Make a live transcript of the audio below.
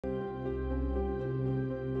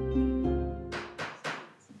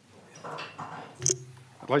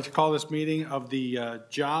I'd like to call this meeting of the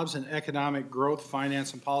Jobs and Economic Growth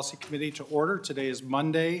Finance and Policy Committee to order. Today is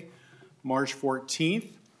Monday, March 14th.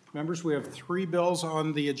 Members, we have 3 bills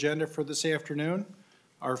on the agenda for this afternoon.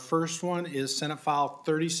 Our first one is Senate File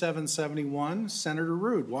 3771. Senator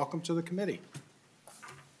Ruud, welcome to the committee.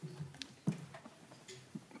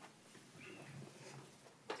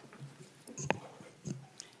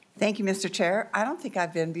 Thank you, Mr. Chair. I don't think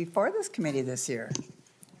I've been before this committee this year.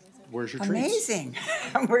 Where's your treats? Amazing.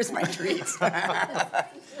 Where's my treats?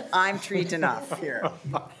 I'm treat enough here.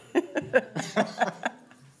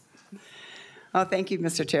 Oh, thank you,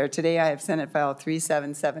 Mr. Chair. Today I have Senate File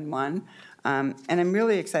 3771, and I'm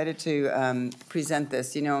really excited to present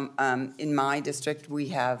this. You know, in my district we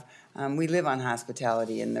have we live on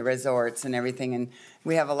hospitality and the resorts and everything, and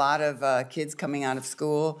we have a lot of kids coming out of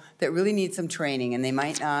school that really need some training, and they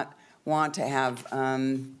might not want to have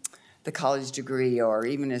the college degree or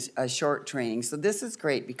even a short training. So this is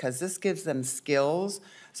great because this gives them skills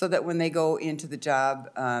so that when they go into the job,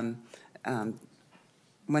 when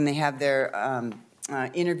they have their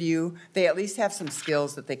interview, they at least have some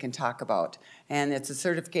skills that they can talk about. And it's a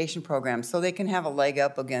certification program, so they can have a leg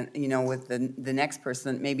up again, you know, with the next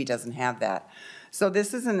person that maybe doesn't have that. So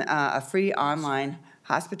this is a free online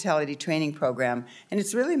hospitality training program, and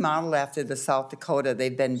it's really modeled after the South Dakota.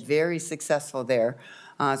 They've been very successful there.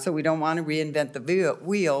 So we don't want to reinvent the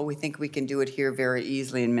wheel. We think we can do it here very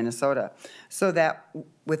easily in Minnesota. So that,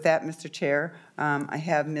 with that, Mr. Chair, I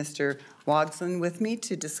have Mr. Wogslin with me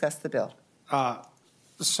to discuss the bill.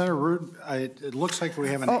 Senator Ruud, it looks like we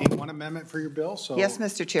have an A1 amendment for your bill. So yes,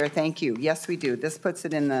 Mr. Chair, thank you. Yes, we do. This puts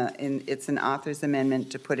it it's an author's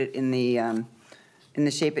amendment to put it in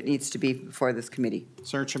the shape it needs to be before this committee.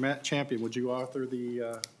 Senator Champion, would you author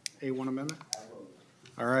the A1 amendment?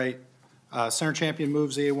 All right. Senator Champion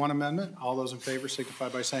moves the A1 amendment. All those in favor signify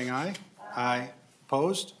by saying aye. Aye.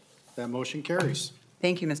 Opposed? That motion carries.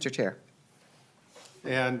 Thank you, Mr. Chair.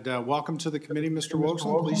 And welcome to the committee, Mr.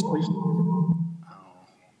 Wogslin. Please.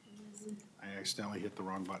 I accidentally hit the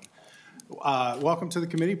wrong button. Welcome to the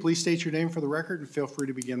committee. Please state your name for the record and feel free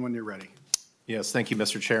to begin when you're ready. Yes, thank you,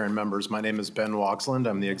 Mr. Chair and members. My name is Ben Wogslin.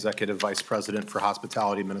 I'm the Executive Vice President for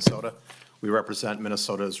Hospitality Minnesota. We represent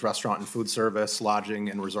Minnesota's restaurant and food service, lodging,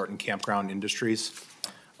 and resort and campground industries.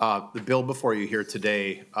 The bill before you here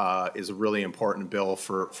today is a really important bill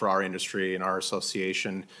for our industry and our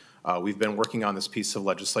association. We've been working on this piece of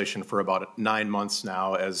legislation for about 9 months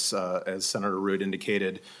now, as Senator Ruud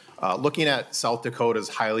indicated, looking at South Dakota's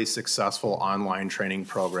highly successful online training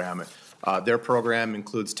program. Their program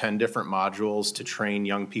includes 10 different modules to train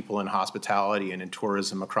young people in hospitality and in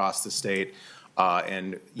tourism across the state.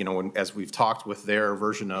 And you know, as we've talked with their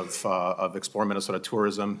version of Explore Minnesota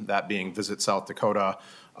Tourism, that being Visit South Dakota,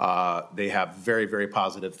 they have very, very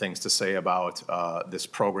positive things to say about this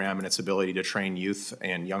program and its ability to train youth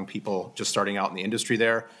and young people just starting out in the industry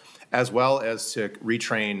there, as well as to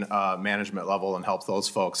retrain management level and help those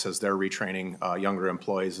folks as they're retraining younger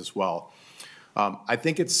employees as well. I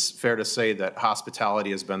think it's fair to say that hospitality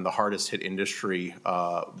has been the hardest hit industry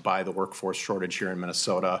by the workforce shortage here in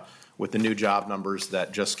Minnesota. With the new job numbers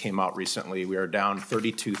that just came out recently, we are down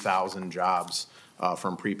 32,000 jobs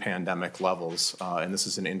from pre-pandemic levels. And this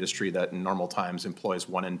is an industry that in normal times employs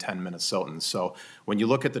 1 in 10 Minnesotans. So when you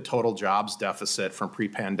look at the total jobs deficit from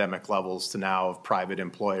pre-pandemic levels to now of private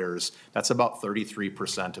employers, that's about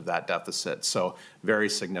 33% of that deficit. So very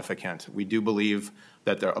significant. We do believe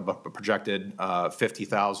that there are projected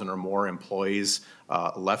 50,000 or more employees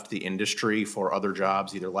left the industry for other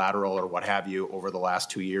jobs, either lateral or what have you, over the last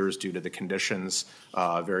 2 years due to the conditions,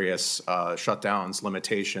 various shutdowns,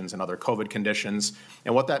 limitations, and other COVID conditions.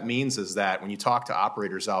 And what that means is that when you talk to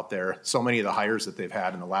operators out there, so many of the hires that they've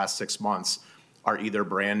had in the last 6 months are either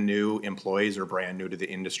brand new employees or brand new to the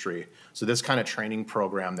industry. So this kind of training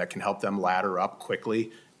program that can help them ladder up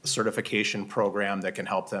quickly, a certification program that can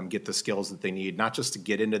help them get the skills that they need, not just to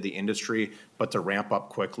get into the industry, but to ramp up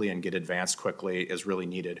quickly and get advanced quickly is really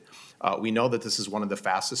needed. We know that this is one of the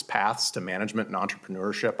fastest paths to management and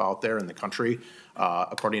entrepreneurship out there in the country.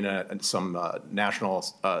 According to some national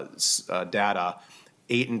data,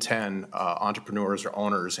 8 in 10 entrepreneurs or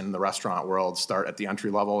owners in the restaurant world start at the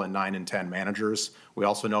entry level, and 9 in 10 managers. We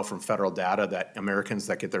also know from federal data that Americans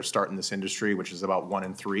that get their start in this industry, which is about 1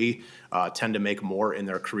 in 3, tend to make more in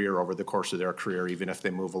their career over the course of their career, even if they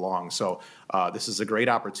move along. So this is a great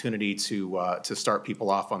opportunity to start people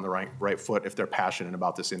off on the right foot if they're passionate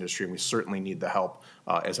about this industry, and we certainly need the help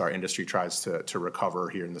as our industry tries to recover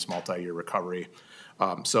here in this multi-year recovery.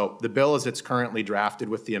 So the bill as it's currently drafted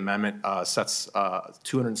with the amendment sets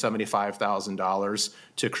 $275,000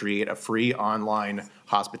 to create a free online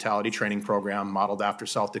hospitality training program modeled after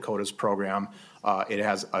South Dakota's program. It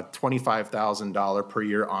has a $25,000 per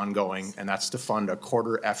year ongoing, and that's to fund a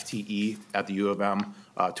quarter FTE at the U of M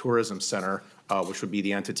Tourism Center, which would be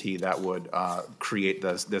the entity that would create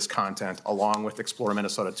this content, along with Explore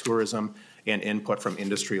Minnesota Tourism and input from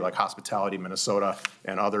industry like Hospitality Minnesota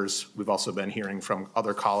and others. We've also been hearing from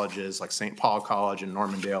other colleges like St. Paul College and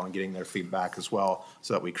Normandale and getting their feedback as well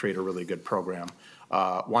so that we create a really good program.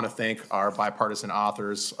 Want to thank our bipartisan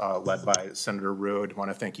authors led by Senator Ruud. Want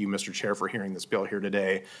to thank you, Mr. Chair, for hearing this bill here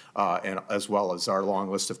today, and as well as our long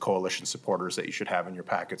list of coalition supporters that you should have in your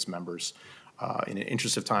packets, members. In the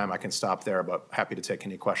interest of time, I can stop there, but happy to take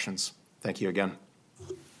any questions. Thank you again.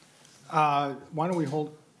 Why don't we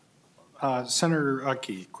hold Senator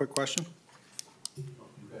Key, quick question? You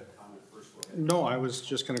had a comment first, go ahead. No, I was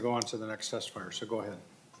just going to go on to the next testifier, so go ahead.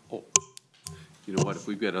 Oh, you know what, if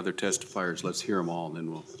we've got other testifiers, let's hear them all, and then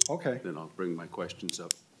then I'll bring my questions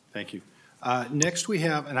up. Thank you. Next we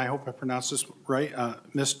have, and I hope I pronounced this right,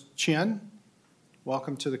 Ms. Chien.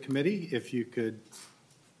 Welcome to the committee. If you could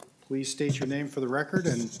please state your name for the record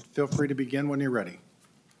and feel free to begin when you're ready.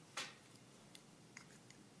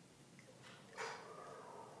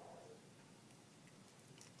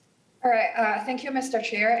 All right, thank you, Mr.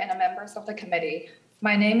 Chair and the members of the committee.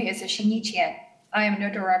 My name is Xinyi Qian. I am the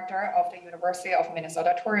director of the University of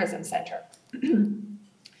Minnesota Tourism Center. The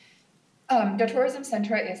Tourism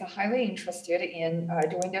Center is highly interested in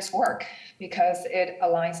doing this work because it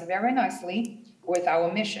aligns very nicely with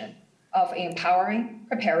our mission of empowering,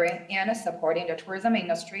 preparing, and supporting the tourism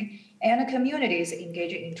industry and communities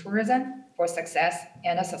engaging in tourism for success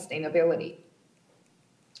and sustainability.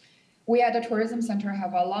 We at the Tourism Center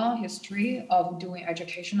have a long history of doing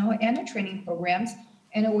educational and training programs,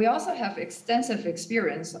 and we also have extensive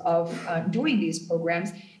experience of doing these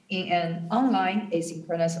programs in an online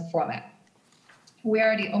asynchronous format. We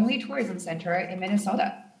are the only tourism center in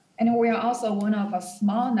Minnesota, and we are also one of a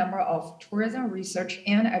small number of tourism research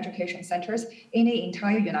and education centers in the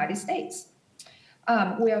entire United States.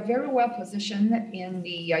 We are very well positioned in the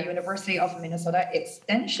University of Minnesota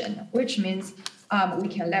Extension, which means we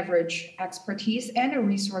can leverage expertise and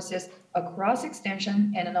resources across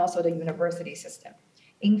Extension and also the university system.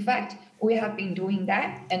 In fact, we have been doing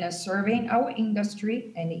that and serving our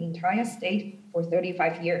industry and the entire state for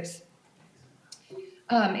 35 years.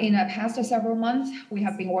 In the past several months, we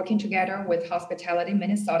have been working together with Hospitality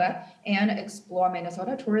Minnesota and Explore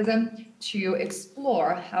Minnesota Tourism to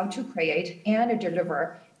explore how to create and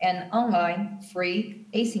deliver an online, free,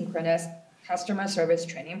 asynchronous customer service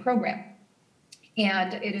training program.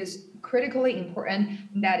 And it is critically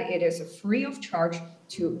important that it is free of charge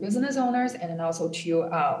to business owners and also to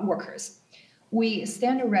workers. We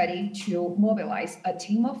stand ready to mobilize a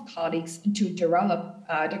team of colleagues to develop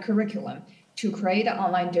the curriculum, to create an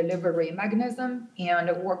online delivery mechanism,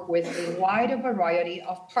 and work with a wide variety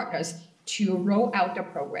of partners to roll out the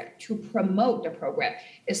program, to promote the program,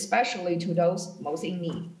 especially to those most in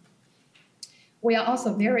need. We are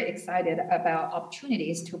also very excited about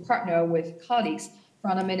opportunities to partner with colleagues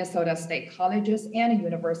from the Minnesota State Colleges and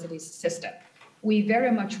Universities system. We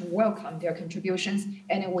very much welcome their contributions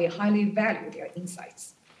and we highly value their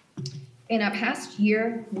insights. In the past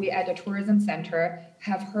year, we at the Tourism Center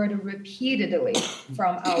have heard repeatedly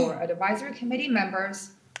from our advisory committee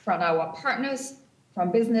members, from our partners,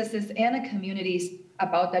 from businesses and communities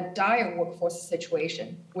about the dire workforce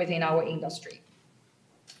situation within our industry.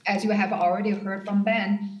 As you have already heard from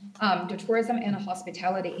Ben, the tourism and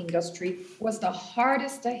hospitality industry was the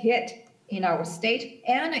hardest hit in our state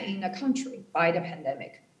and in the country by the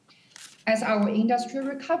pandemic. As our industry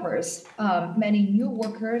recovers, many new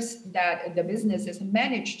workers that the businesses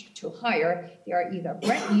managed to hire, they are either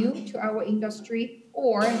brand new to our industry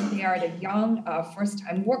or they are the young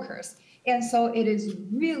first-time workers. And so it is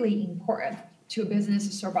really important to business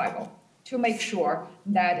survival to make sure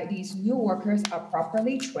that these new workers are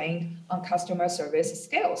properly trained on customer service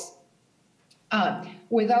skills.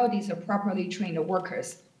 Without these properly trained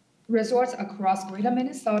workers, resorts across greater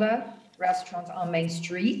Minnesota, restaurants on main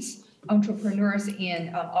streets, entrepreneurs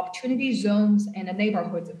in opportunity zones and the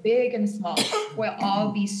neighborhoods, big and small, will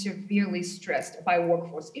all be severely stressed by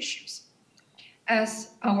workforce issues.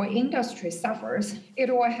 As our industry suffers, it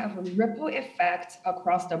will have a ripple effect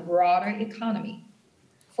across the broader economy.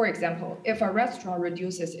 For example, if a restaurant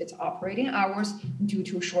reduces its operating hours due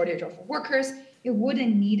to shortage of workers, it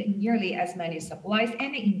wouldn't need nearly as many supplies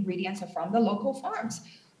and ingredients from the local farms,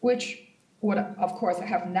 which would, of course,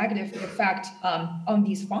 have negative effect on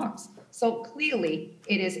these farms. So clearly,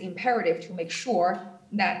 it is imperative to make sure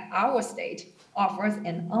that our state offers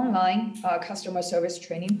an online customer service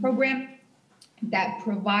training program that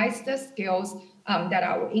provides the skills that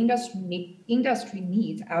our industry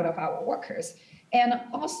needs out of our workers, and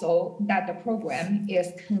also that the program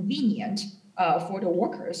is convenient for the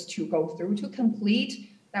workers to go through to complete.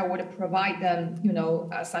 That would provide them,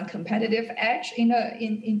 some competitive edge in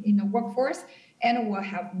the workforce, and will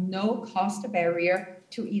have no cost barrier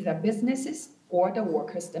to either businesses or the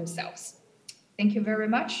workers themselves. Thank you very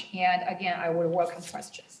much, and again, I would welcome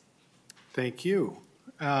questions. Thank you.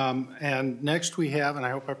 And next we have, and I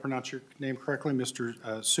hope I pronounce your name correctly,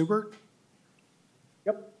 Mr. Subert.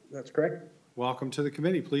 Yep, that's correct. Welcome to the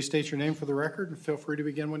committee. Please state your name for the record and feel free to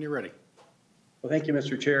begin when you're ready. Well, thank you,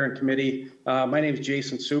 Mr. Chair and committee. My name is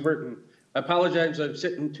Jason Subert, and I apologize. I'm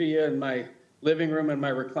sitting to you in my living room in my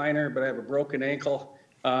recliner, but I have a broken ankle.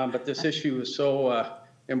 But this issue is so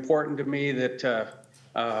important to me that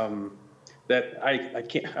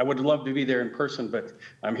I would love to be there in person, but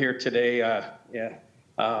I'm here today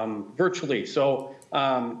virtually. So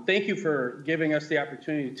thank you for giving us the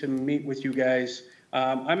opportunity to meet with you guys.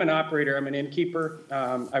 I'm an operator, I'm an innkeeper.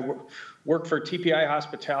 I work for TPI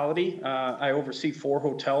Hospitality. I oversee 4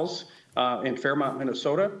 hotels in Fairmont,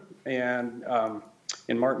 Minnesota, and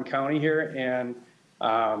in Martin County here. And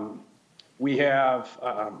we have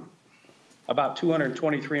about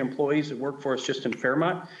 223 employees that work for us just in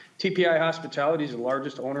Fairmont. TPI Hospitality is the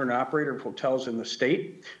largest owner and operator of hotels in the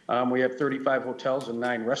state. We have 35 hotels and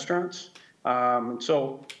 9 restaurants.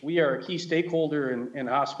 So we are a key stakeholder in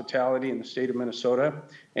hospitality in the state of Minnesota,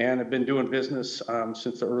 and have been doing business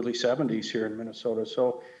since the early 70s here in Minnesota.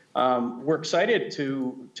 So we're excited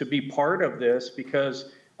to be part of this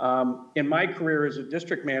because in my career as a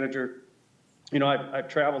district manager, I've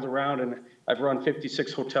traveled around and I've run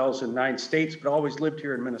 56 hotels in 9 states, but always lived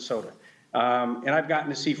here in Minnesota. And I've gotten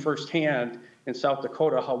to see firsthand in South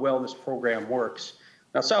Dakota how well this program works.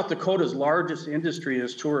 Now, South Dakota's largest industry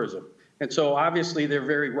is tourism. And so obviously they're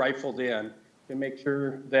very rifled in to make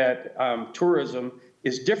sure that tourism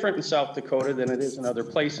is different in South Dakota than it is in other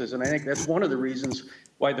places. And I think that's one of the reasons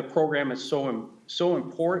why the program is so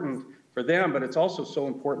important for them, but it's also so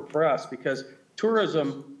important for us because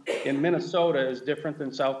tourism in Minnesota is different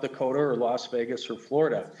than South Dakota or Las Vegas or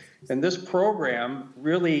Florida. And this program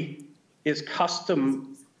really is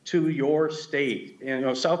custom to your state.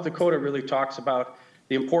 And South Dakota really talks about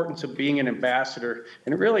the importance of being an ambassador,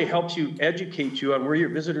 and it really helps you educate you on where your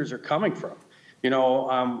visitors are coming from,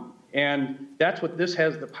 and that's what this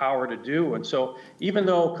has the power to do. And so even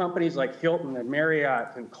though companies like Hilton and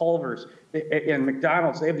Marriott and Culver's and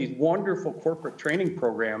McDonald's, they have these wonderful corporate training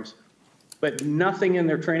programs, but nothing in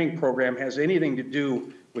their training program has anything to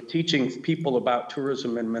do with teaching people about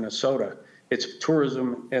tourism in Minnesota. It's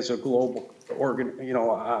tourism as a global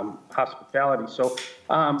hospitality. So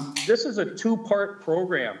this is a 2-part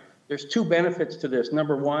program. There's 2 benefits to this.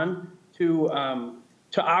 Number one, to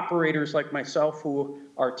operators like myself who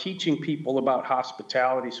are teaching people about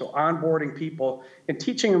hospitality. So onboarding people and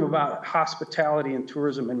teaching them about hospitality and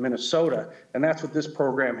tourism in Minnesota. And that's what this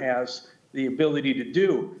program has the ability to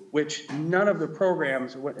do, which none of the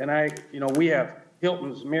programs, and we have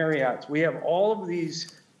Hilton's, Marriott's, we have all of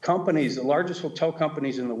these companies, the largest hotel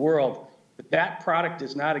companies in the world, but that product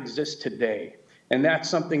does not exist today. And that's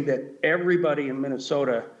something that everybody in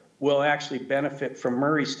Minnesota will actually benefit from.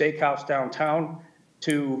 Murray Steakhouse downtown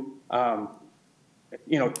to,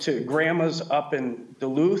 to Grandma's up in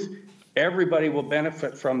Duluth. Everybody will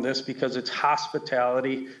benefit from this because it's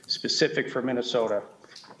hospitality specific for Minnesota.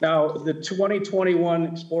 Now, the 2021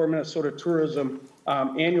 Explore Minnesota Tourism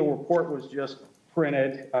annual report was just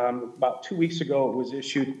printed. About 2 weeks ago it was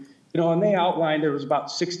issued. And they outlined there was about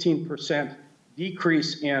 16%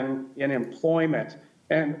 decrease in employment.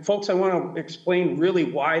 And folks, I want to explain really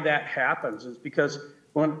why that happens. Is because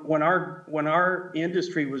when our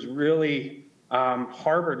industry was really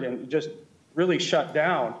harbored and just really shut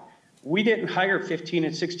down, we didn't hire 15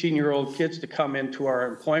 and 16-year-old kids to come into our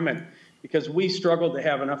employment because we struggled to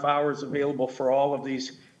have enough hours available for all of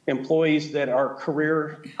these employees that are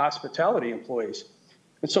career hospitality employees.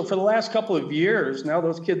 And so for the last couple of years, now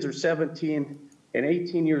those kids are 17 and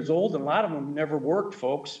 18 years old, and a lot of them never worked,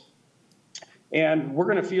 folks. And we're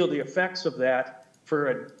going to feel the effects of that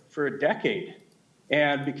for a decade.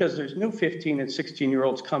 And because there's new 15 and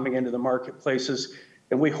 16-year-olds coming into the marketplaces,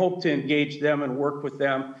 and we hope to engage them and work with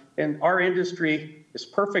them. And our industry is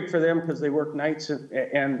perfect for them because they work nights,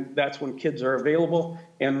 and that's when kids are available,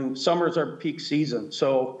 and summers are peak season.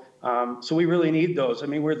 So we really need those. I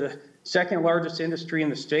mean, we're the second largest industry in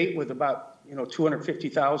the state with about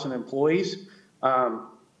 250,000 employees.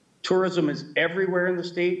 Tourism is everywhere in the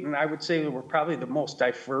state, and I would say we're probably the most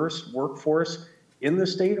diverse workforce in the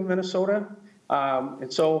state of Minnesota.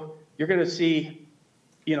 And so you're going to see,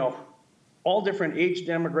 all different age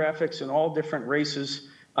demographics and all different races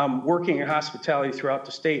working in hospitality throughout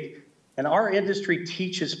the state. And our industry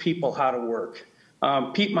teaches people how to work.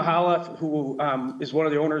 Pete Mahala, who is one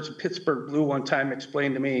of the owners of Pittsburgh Blue, one time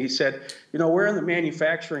explained to me, he said, we're in the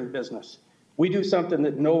manufacturing business. We do something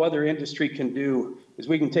that no other industry can do, is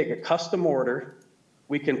we can take a custom order,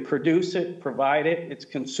 we can produce it, provide it, it's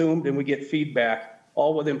consumed, and we get feedback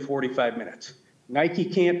all within 45 minutes. Nike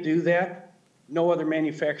can't do that. No other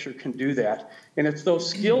manufacturer can do that. And it's those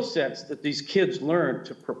skill sets that these kids learn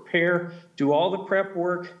to prepare, do all the prep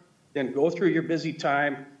work, then go through your busy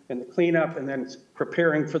time and the cleanup, and then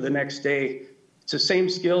preparing for the next day. It's the same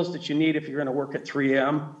skills that you need if you're going to work at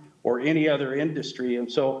 3M or any other industry.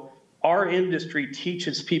 And so our industry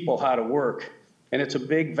teaches people how to work, and it's a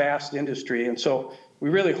big, vast industry. And so we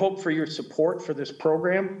really hope for your support for this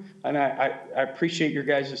program, and I appreciate your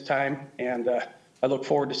guys' time, and I look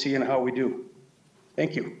forward to seeing how we do.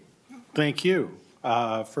 Thank you. Thank you.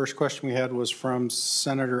 First question we had was from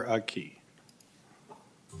Senator Udke.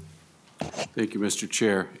 Thank you, Mr.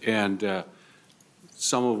 Chair. And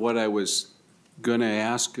some of what I was going to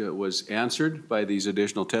ask was answered by these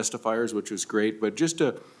additional testifiers, which was great. But just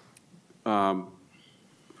to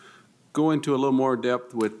go into a little more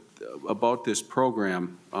depth about this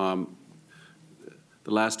program, the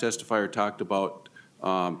last testifier talked about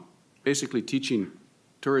basically teaching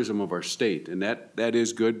tourism of our state, and that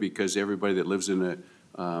is good because everybody that lives in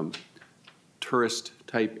a tourist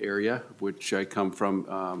type area, which I come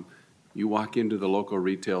from, you walk into the local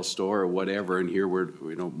retail store or whatever, and here we're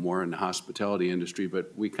more in the hospitality industry,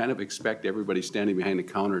 but we kind of expect everybody standing behind the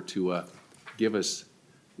counter to give us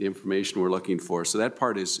the information we're looking for. So that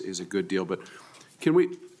part is a good deal. But can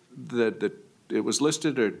we, it was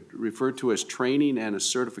listed or referred to as training and a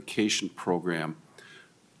certification program.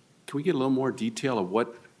 Can we get a little more detail of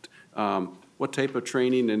what type of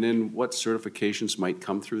training and then what certifications might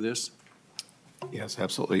come through this? Yes,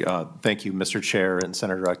 absolutely. Thank you, Mr. Chair and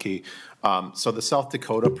Senator Udke. So the South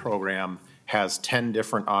Dakota program has 10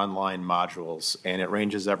 different online modules, and it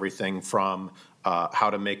ranges everything from how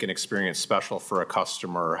to make an experience special for a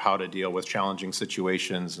customer, how to deal with challenging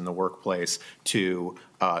situations in the workplace, to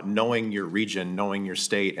knowing your region, knowing your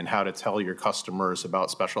state, and how to tell your customers about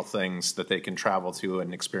special things that they can travel to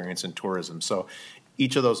and experience in tourism. So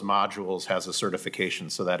each of those modules has a certification,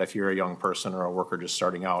 so that if you're a young person or a worker just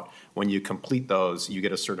starting out, when you complete those, you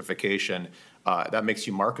get a certification. That makes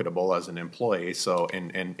you marketable as an employee. So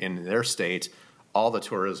in their state, all the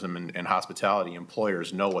tourism and hospitality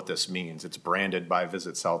employers know what this means. It's branded by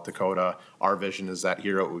Visit South Dakota. Our vision is that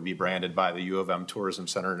here it would be branded by the U of M Tourism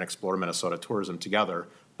Center and Explore Minnesota Tourism together,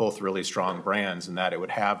 both really strong brands, and that it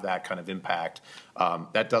would have that kind of impact.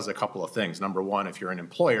 That does a couple of things. Number one, if you're an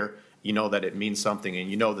employer, you know that it means something, and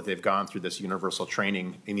you know that they've gone through this universal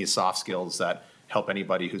training in these soft skills that help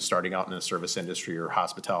anybody who's starting out in the service industry or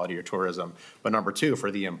hospitality or tourism. But number two,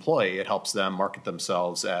 for the employee, it helps them market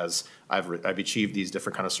themselves as I've achieved these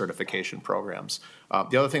different kind of certification programs.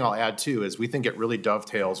 The other thing I'll add too is we think it really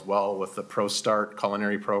dovetails well with the Pro Start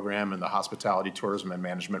culinary program and the hospitality tourism and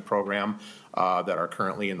management program that are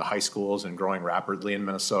currently in the high schools and growing rapidly in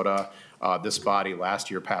Minnesota. This body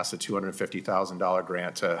last year passed a $250,000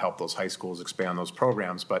 grant to help those high schools expand those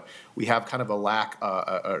programs, but we have kind of a lack,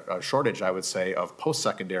 a shortage, I would say, of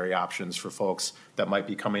post-secondary options for folks that might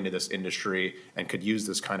be coming to this industry and could use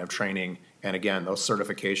this kind of training. And again, those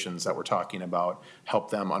certifications that we're talking about help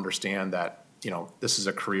them understand that, this is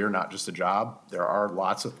a career, not just a job. There are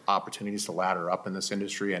lots of opportunities to ladder up in this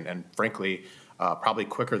industry, and frankly, probably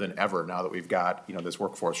quicker than ever now that we've got this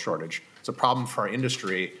workforce shortage. It's a problem for our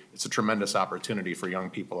industry. It's a tremendous opportunity for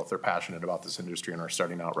young people if they're passionate about this industry and are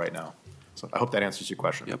starting out right now. So I hope that answers your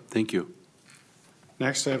question. Yep, thank you.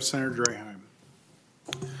 Next, I have Senator Draheim.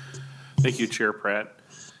 Thank you, Chair Pratt.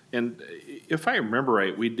 And if I remember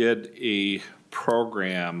right, we did a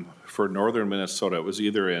program for northern Minnesota. It was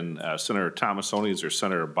either in Senator Tomassoni's or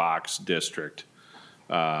Senator Bach's district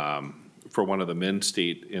for one of the Min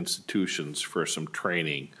State institutions for some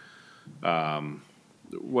training. Why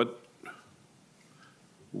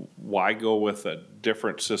go with a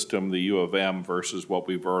different system, the U of M, versus what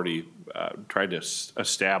we've already tried to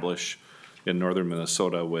establish in northern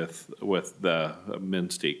Minnesota with the Min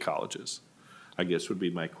State colleges? I guess would be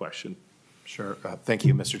my question. Sure. Thank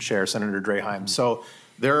you, Mr. Chair. Senator Draheim. So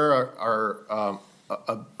there are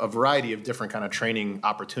a variety of different kind of training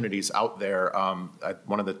opportunities out there.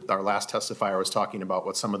 Our last testifier was talking about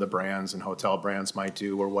what some of the brands and hotel brands might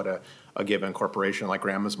do, or what a given corporation like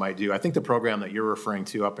Grandma's might do. I think the program that you're referring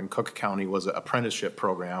to up in Cook County was an apprenticeship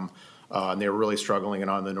program. And they were really struggling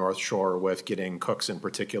on the North Shore with getting cooks in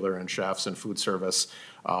particular, and chefs and food service.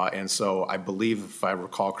 And so I believe, if I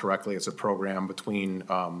recall correctly, it's a program between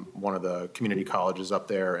one of the community colleges up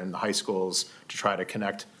there and the high schools to try to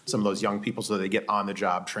connect some of those young people so that they get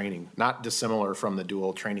on-the-job training, not dissimilar from the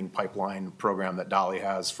dual training pipeline program that Dolly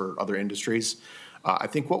has for other industries. I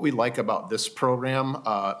think what we like about this program,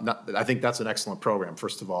 I think that's an excellent program,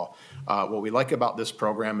 first of all. What we like about this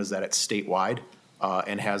program is that it's statewide.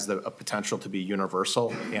 And has the potential to be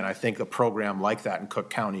universal. And I think a program like that in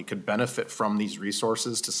Cook County could benefit from these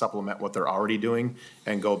resources to supplement what they're already doing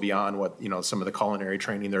and go beyond what, some of the culinary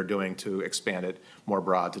training they're doing to expand it more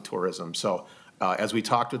broad to tourism. So as we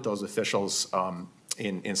talked with those officials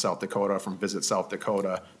in South Dakota from Visit South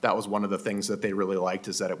Dakota, that was one of the things that they really liked,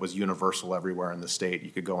 is that it was universal everywhere in the state.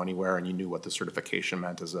 You could go anywhere and you knew what the certification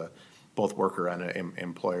meant as a both worker and an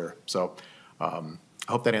employer. So I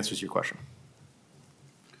hope that answers your question.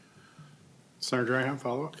 Senator Graham,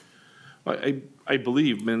 follow-up? I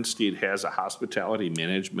believe Minstead has a hospitality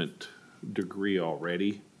management degree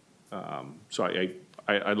already. So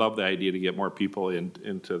I love the idea to get more people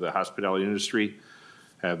into the hospitality industry,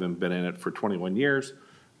 having been in it for 21 years.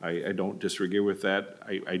 I don't disagree with that.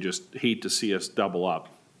 I just hate to see us double up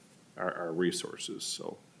our resources.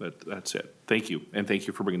 So that's it. Thank you, and thank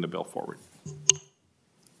you for bringing the bill forward.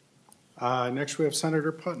 Next, we have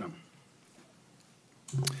Senator Putnam.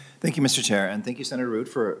 Thank you, Mr. Chair, and thank you, Senator Ruud,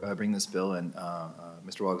 for bringing this bill, and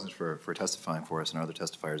Mr. Wogsman for testifying for us, and our other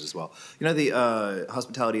testifiers as well. The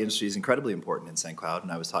hospitality industry is incredibly important in St. Cloud,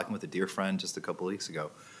 and I was talking with a dear friend just a couple of weeks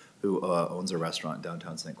ago who owns a restaurant in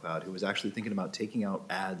downtown St. Cloud, who was actually thinking about taking out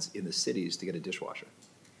ads in the cities to get a dishwasher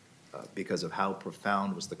because of how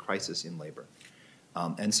profound was the crisis in labor.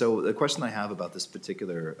 And so the question I have about this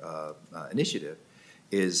particular initiative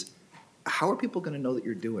is, how are people going to know that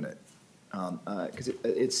you're doing it? Because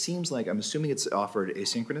it seems like, I'm assuming it's offered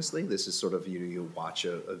asynchronously. This is sort of you watch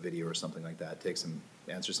a video or something like that,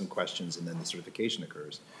 answer some questions, and then the certification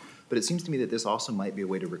occurs. But it seems to me that this also might be a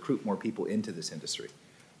way to recruit more people into this industry.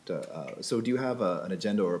 So do you have an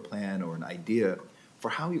agenda or a plan or an idea for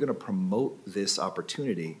how you're going to promote this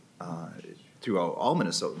opportunity throughout all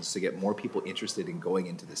Minnesotans to get more people interested in going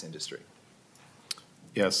into this industry?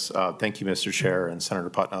 Yes, thank you, Mr. Chair and Senator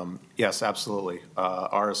Putnam. Yes, absolutely.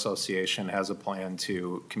 Our association has a plan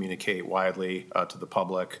to communicate widely to the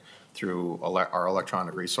public through our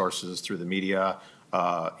electronic resources, through the media.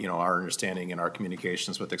 Our understanding in our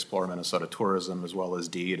communications with Explore Minnesota Tourism as well as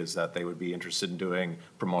DEED is that they would be interested in doing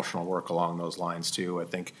promotional work along those lines too. I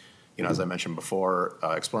think, as I mentioned before,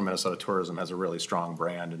 Explore Minnesota Tourism has a really strong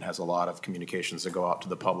brand and has a lot of communications that go out to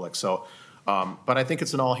the public. So. But I think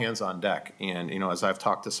it's an all hands on deck. And, as I've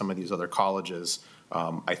talked to some of these other colleges,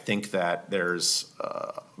 I think that there's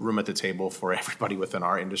room at the table for everybody within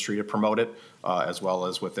our industry to promote it, as well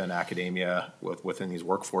as within academia, within these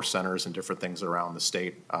workforce centers and different things around the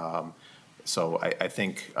state. So I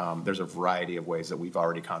think there's a variety of ways that we've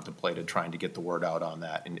already contemplated trying to get the word out on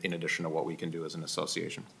that in addition to what we can do as an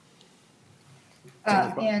association.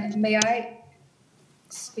 And may I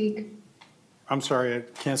speak? I'm sorry, I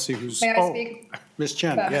can't see who's. May I speak? Ms.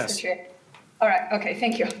 Chen, yes. Mr. Chair. All right, okay,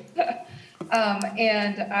 thank you.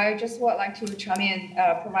 And I just would like to chime in,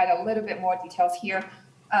 provide a little bit more details here.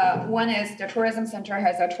 One is the Tourism Center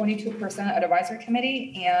has a 22% advisory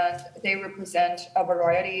committee, and they represent a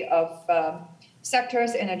variety of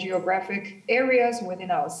sectors and geographic areas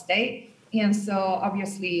within our state. And so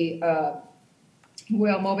obviously,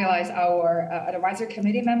 we'll mobilize our advisory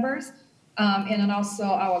committee members. And then also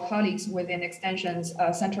our colleagues within Extension's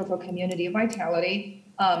Center for Community Vitality,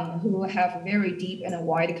 who have very deep and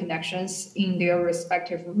wide connections in their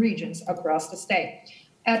respective regions across the state.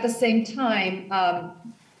 At the same time,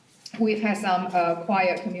 we've had some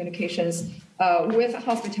quiet communications with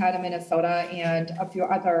Hospitality Minnesota and a few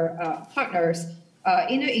other partners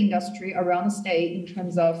in the industry around the state in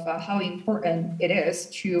terms of how important it is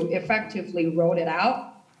to effectively roll it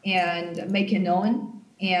out and make it known,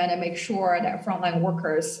 and make sure that frontline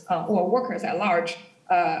workers or workers at large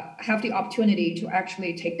have the opportunity to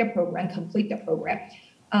actually take the program, complete the program.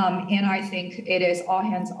 And I think it is all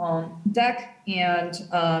hands on deck. And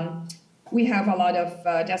we have a lot of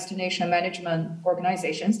destination management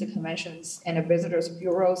organizations, the conventions and the visitors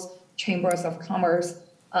bureaus, chambers of commerce.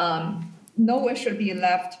 No one should be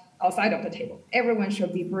left outside of the table. Everyone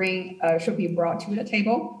should be brought to the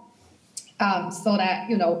table so that,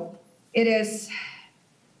 it is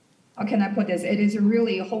how can I put this? It is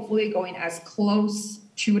really hopefully going as close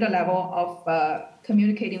to the level of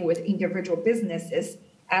communicating with individual businesses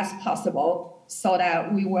as possible, so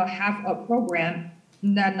that we will have a program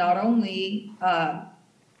that not only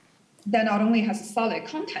has solid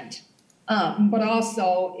content, but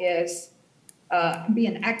also is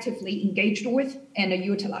being actively engaged with and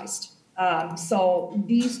utilized. So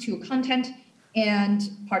these two, content and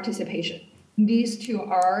participation, these two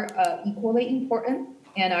are equally important,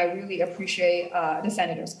 and I really appreciate the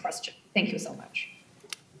Senator's question. Thank you so much.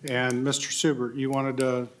 And Mr. Subert, you wanted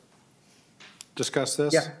to discuss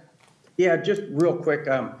this? Yeah, just real quick.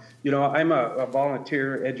 You know, I'm a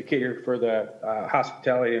volunteer educator for the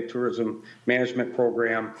Hospitality and Tourism Management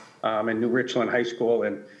Program in New Richland High School.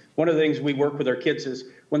 And one of the things we work with our kids is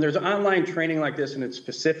when there's online training like this and it's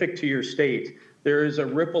specific to your state, there is a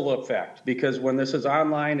ripple effect, because when this is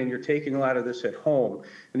online and you're taking a lot of this at home.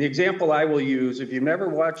 And the example I will use, if you've never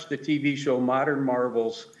watched the TV show Modern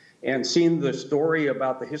Marvels and seen the story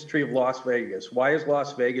about the history of Las Vegas, why is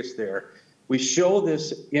Las Vegas there? We show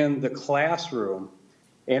this in the classroom,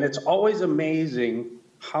 and it's always amazing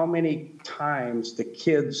how many times the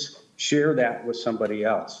kids share that with somebody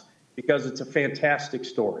else, because it's a fantastic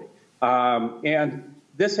story. And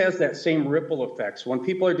this has that same ripple effect. So when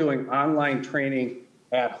people are doing online training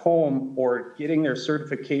at home or getting their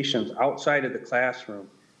certifications outside of the classroom,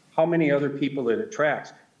 how many other people it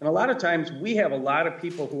attracts. And a lot of times we have a lot of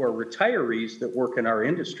people who are retirees that work in our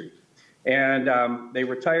industry. And they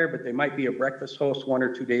retire, but they might be a breakfast host 1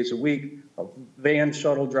 or 2 days a week, a van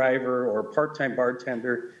shuttle driver, or a part-time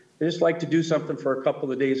bartender. They just like to do something for a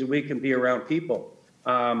couple of days a week and be around people.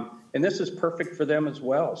 And this is perfect for them as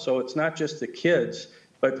well. So it's not just the kids,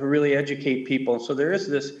 but to really educate people. So there is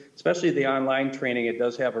this, especially the online training, it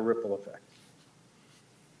does have a ripple effect.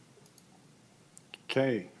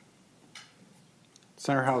 Okay.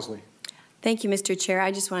 Senator Housley. Thank you, Mr. Chair.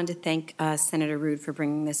 I just wanted to thank Senator Ruud for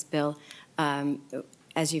bringing this bill.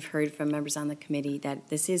 As you've heard from members on the committee, that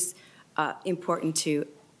this is important to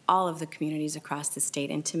all of the communities across the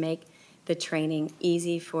state, and to make the training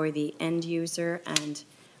easy for the end user and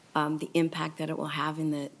the impact that it will have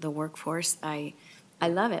in the workforce. I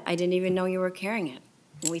love it. I didn't even know you were carrying it.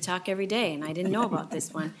 We talk every day, and I didn't know about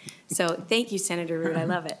this one. So thank you, Senator Ruud. I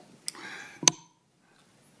love it.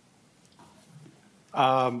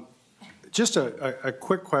 Just a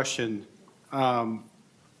quick question.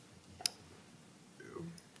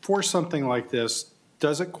 For something like this,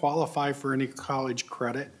 does it qualify for any college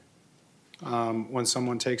credit when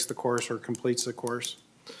someone takes the course or completes the course?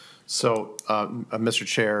 So, Mr.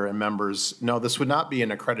 Chair and members, no, this would not be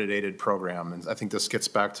an accredited program. And I think this gets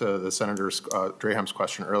back to the Senator Draham's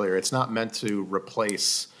question earlier. It's not meant to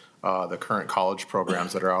replace the current college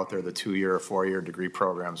programs that are out there, the 2-year or 4-year degree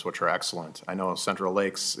programs, which are excellent. I know Central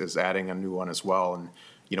Lakes is adding a new one as well, and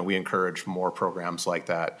we encourage more programs like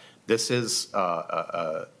that. This is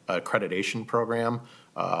a accreditation program,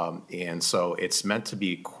 and so it's meant to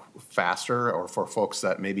be faster, or for folks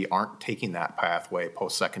that maybe aren't taking that pathway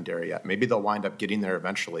post-secondary yet. Maybe they'll wind up getting there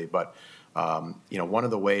eventually, but one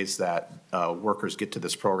of the ways that workers get to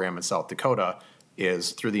this program in South Dakota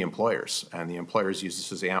is through the employers, and the employers use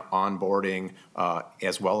this as onboarding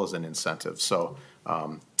as well as an incentive. So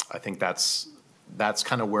I think that's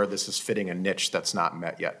kind of where this is fitting a niche that's not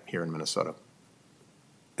met yet here in Minnesota.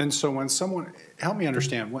 And so when someone, help me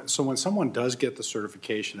understand, so when someone does get the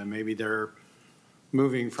certification and maybe they're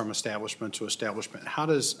moving from establishment to establishment, how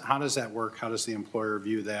does that work? How does the employer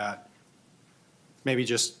view that? Maybe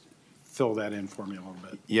just fill that in for me a little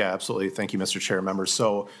bit. Yeah, absolutely. Thank you, Mr. Chair, members.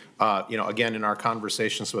 So, again, in our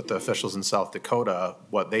conversations with the officials in South Dakota,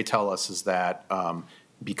 what they tell us is that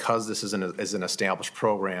because this is an established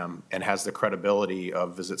program and has the credibility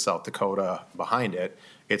of Visit South Dakota behind it,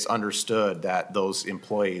 it's understood that those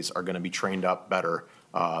employees are going to be trained up better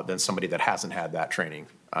than somebody that hasn't had that training.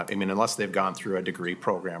 I mean, unless they've gone through a degree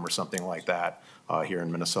program or something like that here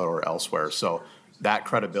in Minnesota or elsewhere. So that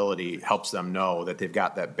credibility helps them know that they've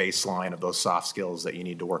got that baseline of those soft skills that you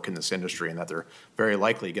need to work in this industry, and that they're very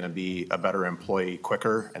likely going to be a better employee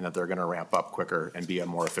quicker, and that they're going to ramp up quicker and be a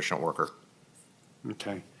more efficient worker.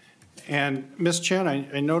 Okay. And Ms. Chen,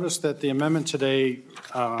 I noticed that the amendment today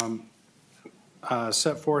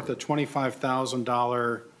set forth a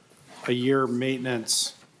 $25,000 a year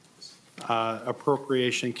maintenance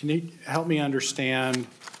appropriation. Can you help me understand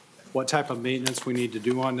what type of maintenance we need to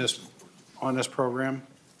do on this program?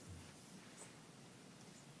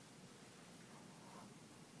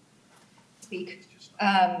 Speak.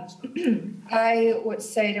 I would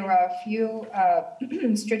say there are a few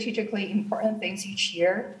strategically important things each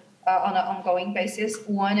year on an ongoing basis.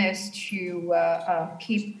 One is to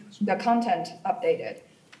keep the content updated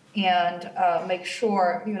and make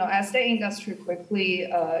sure, as the industry quickly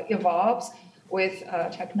evolves with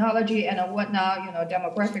technology and whatnot,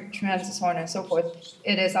 demographic trends, so on and so forth,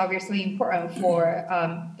 it is obviously important for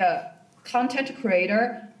the content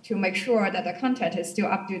creator to make sure that the content is still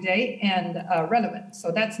up to date and relevant.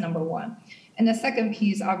 So that's number one. And the second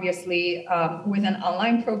piece, obviously, with an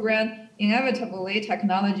online program, inevitably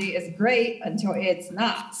technology is great until it's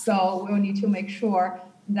not. So we'll need to make sure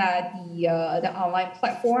that the online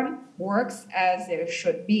platform works as it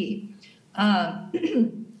should be.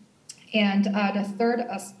 And the third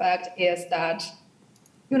aspect is that,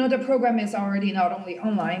 the program is already not only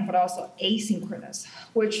online, but also asynchronous,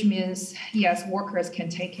 which means, yes, workers can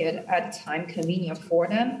take it at a time convenient for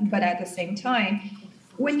them, but at the same time,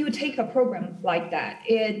 when you take a program like that,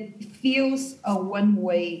 it feels a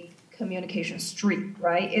one-way communication street,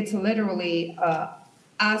 right? It's literally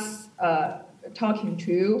us talking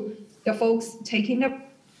to the folks taking the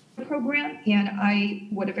program, and I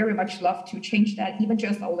would very much love to change that even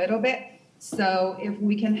just a little bit. So if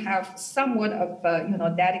we can have somewhat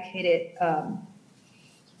of dedicated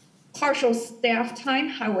partial staff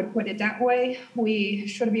time, I would put it that way, we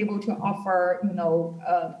should be able to offer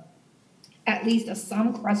at least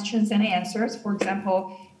some questions and answers. For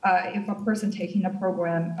example, if a person taking the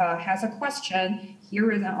program has a question,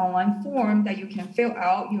 here is an online form that you can fill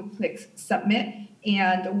out. You click submit,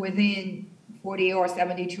 and within 40 or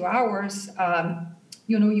 72 hours,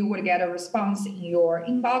 you would get a response in your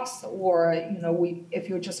inbox, or if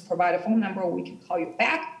you just provide a phone number, we can call you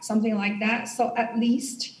back, something like that. So at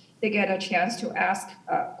least they get a chance to ask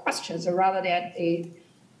questions rather than a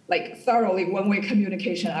thoroughly one-way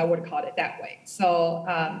communication, I would call it that way. So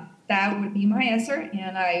that would be my answer,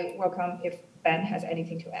 and I welcome if Ben has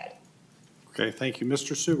anything to add. Okay, thank you.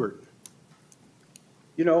 Mr. Subert.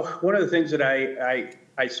 One of the things that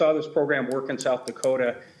I saw this program work in South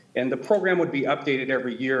Dakota, and the program would be updated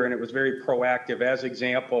every year, and it was very proactive. As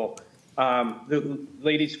example, the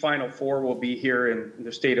ladies' Final Four will be here in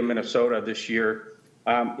the state of Minnesota this year.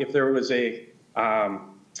 If there was a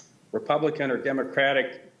Republican or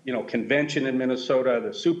Democratic convention in Minnesota,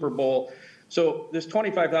 the Super Bowl. So this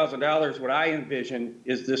 $25,000, what I envision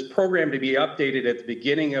is this program to be updated at the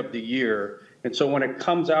beginning of the year. And so when it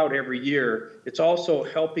comes out every year, it's also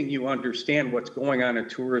helping you understand what's going on in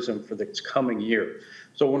tourism for this coming year.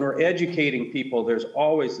 So when we're educating people, there's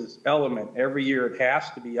always this element. Every year it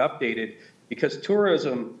has to be updated because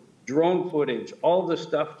tourism, drone footage, all this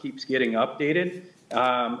stuff keeps getting updated.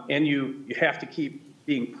 And you have to keep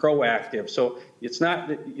being proactive. So it's not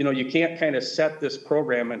that, you can't kind of set this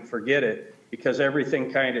program and forget it because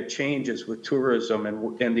everything kind of changes with tourism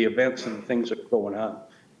and the events and things that are going on.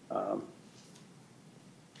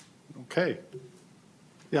 Okay.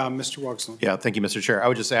 Yeah, Mr. Wogslin. Yeah, thank you, Mr. Chair. I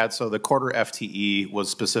would just add, so the quarter FTE was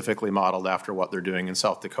specifically modeled after what they're doing in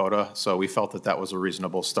South Dakota. So we felt that that was a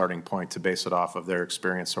reasonable starting point to base it off of their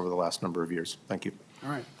experience over the last number of years. Thank you. All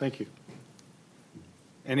right, thank you.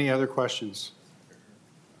 Any other questions?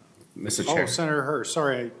 Mr. Chair. Oh, Senator Hurst,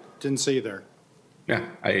 sorry, I didn't see you there. Yeah,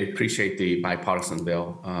 I appreciate the bipartisan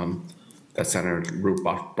bill that Senator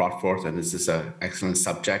Ruud brought forth, and this is an excellent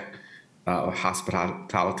subject of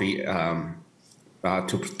hospitality,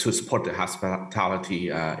 to support the hospitality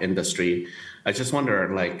industry. I just wonder,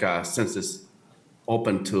 since it's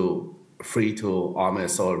open to free to all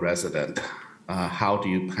Minnesota resident, how do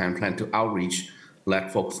you plan to outreach,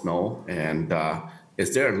 let folks know, and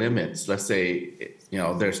is there limits? Let's say,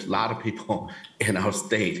 there's a lot of people in our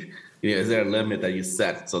state. Is there a limit that you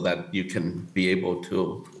set so that you can be able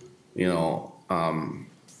to,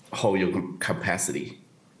 hold your capacity?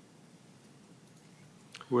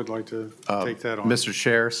 Who would like to take that on? Mr.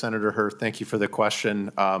 Chair, Senator Hurst, thank you for the question.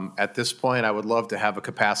 At this point, I would love to have a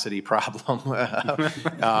capacity problem.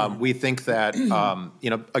 We think that,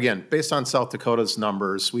 again, based on South Dakota's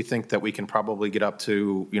numbers, we think that we can probably get up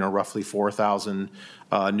to, roughly 4,000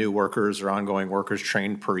 new workers or ongoing workers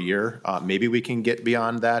trained per year. Maybe we can get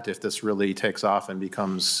beyond that if this really takes off and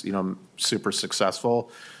becomes, super successful.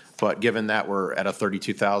 But given that we're at a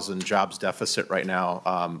 32,000 jobs deficit right now,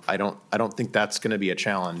 I don't think that's going to be a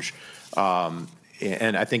challenge.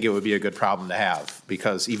 And I think it would be a good problem to have,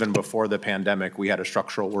 because even before the pandemic, we had a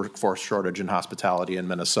structural workforce shortage in hospitality in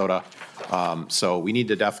Minnesota. So we need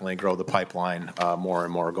to definitely grow the pipeline more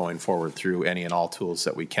and more going forward through any and all tools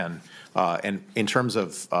that we can. And in terms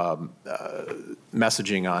of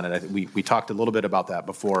messaging on it, I think we talked a little bit about that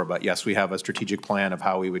before, but yes, we have a strategic plan of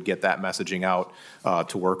how we would get that messaging out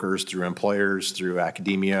to workers, through employers, through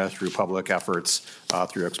academia, through public efforts,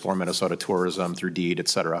 through Explore Minnesota Tourism, through DEED, et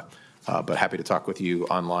cetera. But happy to talk with you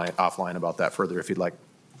offline about that further if you'd like.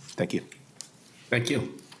 Thank you. Thank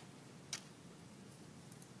you.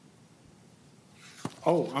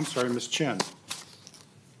 Oh, I'm sorry, Ms. Chen.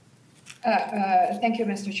 Thank you,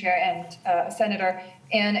 Mr. Chair and Senator.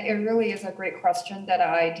 And it really is a great question that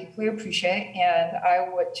I deeply appreciate. And I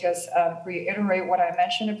would just reiterate what I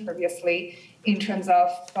mentioned previously in terms of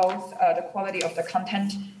both the quality of the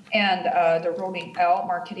content and the rolling out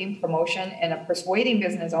marketing promotion and persuading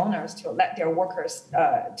business owners to let their workers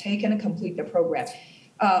take and complete the program.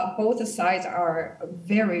 Both sides are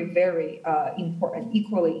very, very important,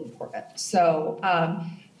 equally important. So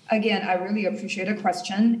again, I really appreciate the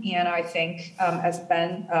question. And I think, as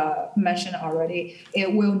Ben mentioned already,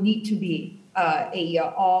 it will need to be a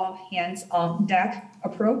all hands on deck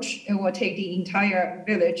approach. It will take the entire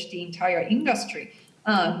village, the entire industry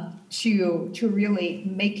to really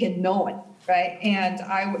make it known, right? And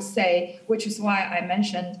I would say, which is why I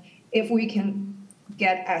mentioned, if we can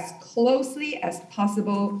get as closely as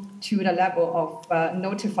possible to the level of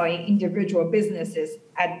notifying individual businesses,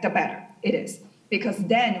 the better it is. Because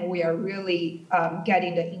then we are really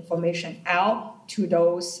getting the information out to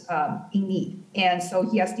those in need. And so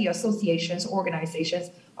yes, the associations, organizations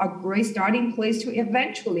are a great starting place to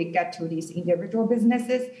eventually get to these individual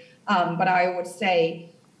businesses. But I would say,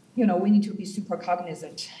 we need to be super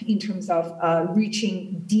cognizant in terms of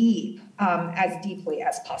reaching deep, as deeply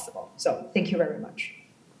as possible. So thank you very much.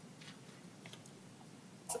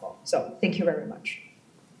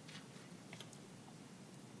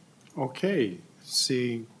 Okay,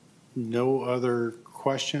 see no other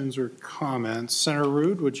questions or comments. Senator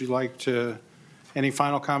Ruud, would you like any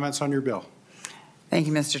final comments on your bill? Thank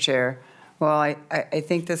you, Mr. Chair. Well, I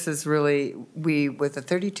think this is really, with a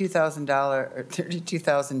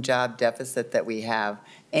 $32,000 job deficit that we have,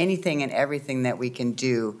 anything and everything that we can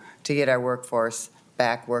do to get our workforce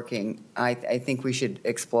back working, I think we should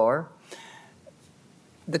explore.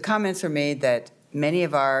 The comments are made that many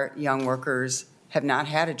of our young workers have not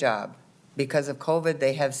had a job. Because of COVID,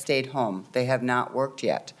 they have stayed home. They have not worked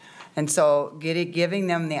yet. And so giving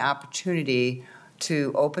them the opportunity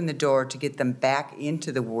to open the door to get them back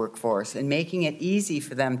into the workforce and making it easy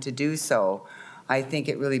for them to do so, I think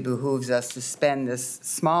it really behooves us to spend this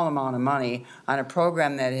small amount of money on a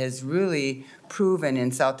program that has really proven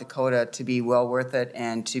in South Dakota to be well worth it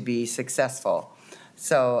and to be successful.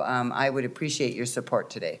 So I would appreciate your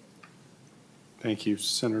support today. Thank you,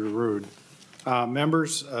 Senator Ruud.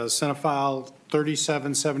 Members, Senate File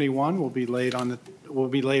 3771 will be laid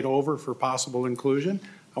over for possible inclusion.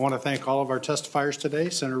 I want to thank all of our testifiers today.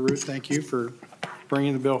 Senator Ruud, thank you for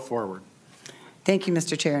bringing the bill forward. Thank you,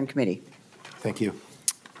 Mr. Chair and committee. Thank you.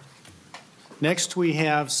 Next, we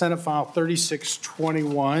have Senate File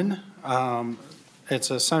 3621. It's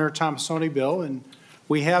a Senator Tomassoni bill, and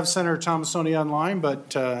we have Senator Tomassoni online,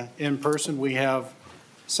 but in person we have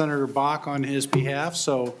Senator Bach on his behalf.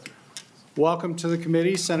 So welcome to the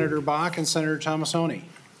committee, Senator Bach and Senator Tomassoni.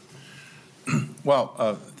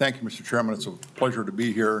 Well, thank you, Mr. Chairman. It's a pleasure to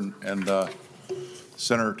be here. And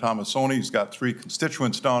Senator Tomassoni's got 3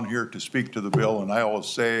 constituents down here to speak to the bill. And I always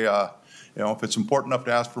say, if it's important enough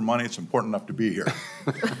to ask for money, it's important enough to be here.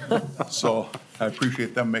 So I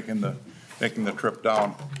appreciate them making the trip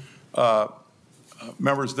down.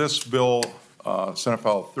 Members, this bill, Senate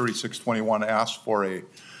File 3621, asks for a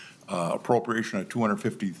appropriation of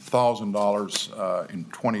 $250,000 in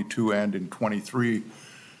 22 and in 23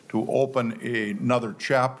 to open another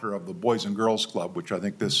chapter of the Boys and Girls Club, which I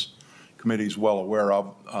think this committee is well aware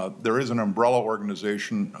of. There is an umbrella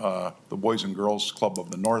organization, the Boys and Girls Club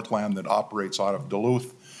of the Northland, that operates out of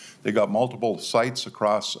Duluth. They got multiple sites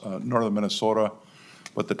across northern Minnesota,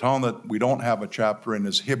 but the town that we don't have a chapter in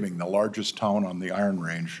is Hibbing, the largest town on the Iron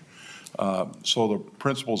Range. So the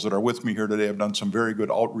principals that are with me here today have done some very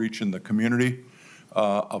good outreach in the community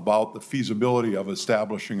about the feasibility of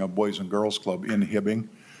establishing a Boys and Girls Club in Hibbing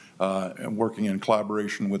and working in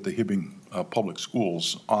collaboration with the Hibbing Public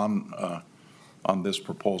Schools on this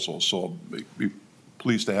proposal. So be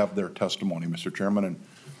pleased to have their testimony, Mr. Chairman. And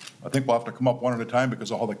I think we'll have to come up one at a time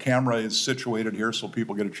because all the camera is situated here so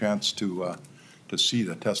people get a chance to see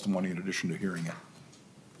the testimony in addition to hearing it.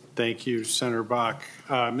 Thank you, Senator Bach.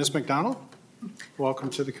 Ms. McDonald? Welcome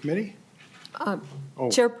to the committee.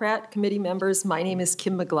 Chair Pratt, committee members, my name is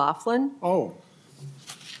Kim McLaughlin. Oh,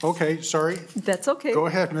 okay, sorry. That's okay. Go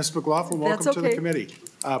ahead, Ms. McLaughlin. That's Welcome to the okay. committee.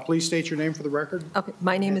 Please state your name for the record. Okay,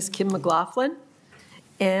 my name is Kim McLaughlin,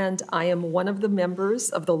 and I am one of the members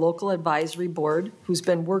of the local advisory board who's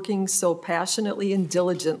been working so passionately and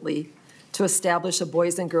diligently to establish a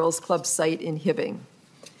Boys and Girls Club site in Hibbing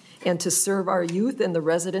and to serve our youth and the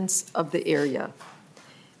residents of the area.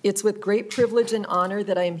 It's with great privilege and honor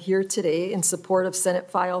that I am here today in support of Senate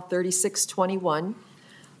File 3621,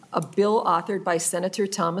 a bill authored by Senator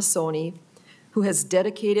Tomassoni, who has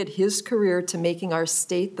dedicated his career to making our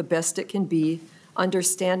state the best it can be,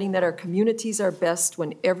 understanding that our communities are best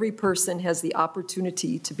when every person has the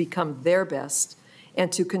opportunity to become their best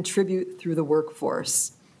and to contribute through the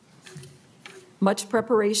workforce. Much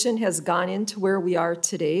preparation has gone into where we are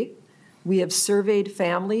today. We have surveyed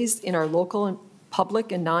families in our local and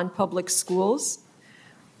public and non-public schools.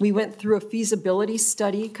 We went through a feasibility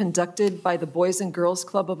study conducted by the Boys and Girls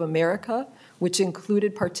Club of America, which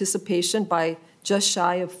included participation by just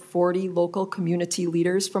shy of 40 local community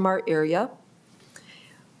leaders from our area.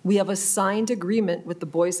 We have a signed agreement with the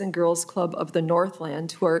Boys and Girls Club of the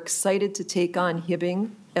Northland, who are excited to take on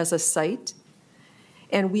Hibbing as a site.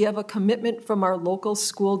 And we have a commitment from our local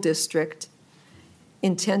school district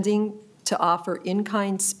intending to offer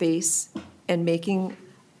in-kind space and making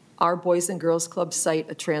our Boys and Girls Club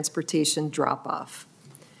site a transportation drop-off.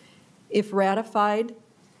 If ratified,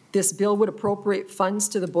 this bill would appropriate funds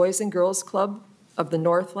to the Boys and Girls Club of the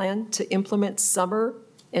Northland to implement summer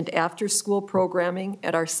and after-school programming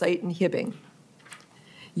at our site in Hibbing.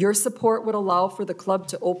 Your support would allow for the club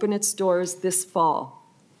to open its doors this fall,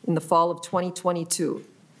 in the fall of 2022.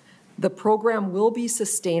 The program will be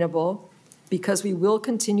sustainable because we will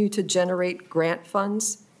continue to generate grant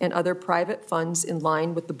funds and other private funds in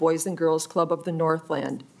line with the Boys and Girls Club of the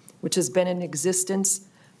Northland, which has been in existence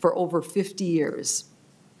for over 50 years.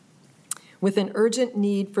 With an urgent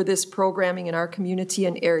need for this programming in our community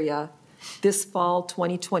and area, this fall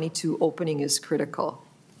 2022 opening is critical.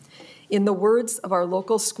 In the words of our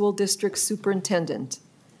local school district superintendent,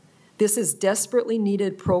 this is desperately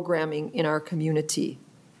needed programming in our community.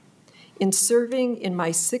 In serving in my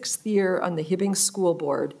 6th year on the Hibbing School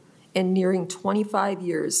Board and nearing 25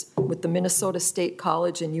 years with the Minnesota State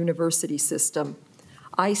College and University System,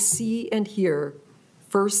 I see and hear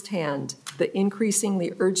firsthand the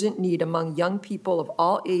increasingly urgent need among young people of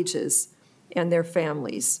all ages and their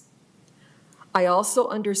families. I also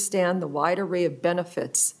understand the wide array of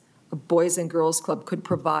benefits a Boys and Girls Club could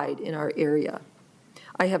provide in our area.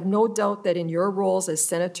 I have no doubt that in your roles as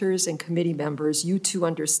senators and committee members, you too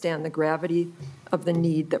understand the gravity of the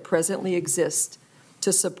need that presently exists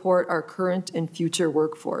to support our current and future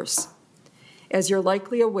workforce. As you're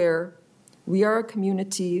likely aware, we are a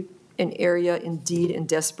community, an area indeed in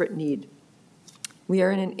desperate need. We are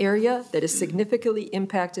in an area that is significantly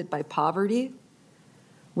impacted by poverty,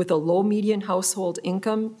 with a low median household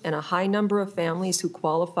income and a high number of families who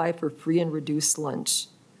qualify for free and reduced lunch.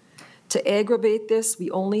 To aggravate this, we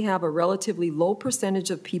only have a relatively low percentage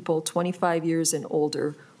of people 25 years and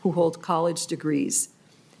older who hold college degrees.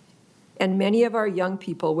 And many of our young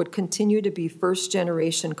people would continue to be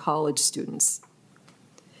first-generation college students.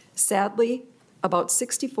 Sadly, about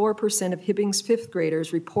 64% of Hibbing's 5th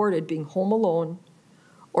graders reported being home alone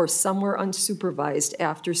or somewhere unsupervised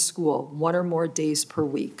after school 1 or more days per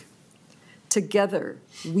week. Together,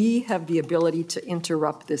 we have the ability to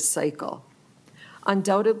interrupt this cycle.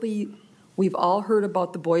 Undoubtedly, we've all heard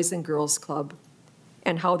about the Boys and Girls Club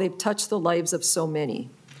and how they've touched the lives of so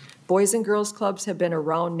many. Boys and Girls Clubs have been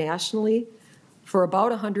around nationally for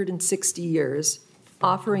about 160 years,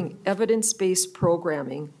 offering evidence-based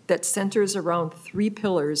programming that centers around 3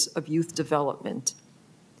 pillars of youth development: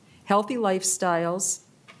 healthy lifestyles,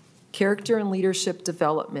 character and leadership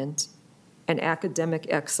development, and academic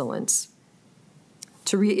excellence.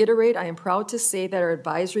 To reiterate, I am proud to say that our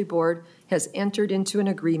advisory board has entered into an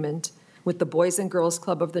agreement with the Boys and Girls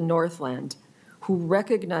Club of the Northland, who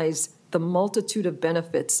recognize the multitude of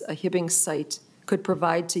benefits a Hibbing site could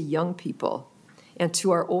provide to young people and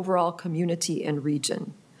to our overall community and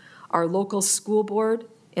region. Our local school board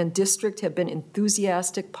and district have been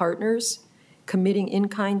enthusiastic partners, committing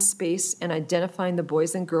in-kind space and identifying the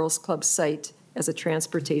Boys and Girls Club site as a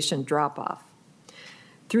transportation drop-off.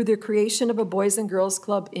 Through the creation of a Boys and Girls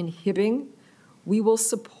Club in Hibbing, we will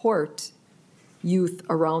support youth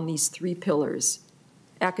around these 3 pillars: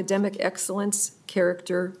 academic excellence,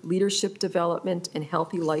 character, leadership development, and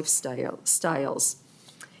healthy lifestyles.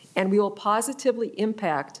 And we will positively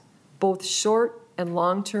impact both short and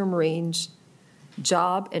long-term range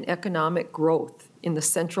job and economic growth in the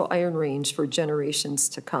Central Iron Range for generations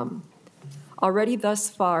to come. Already thus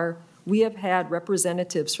far, we have had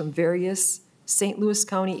representatives from various St. Louis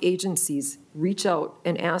County agencies reach out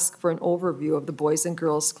and ask for an overview of the Boys and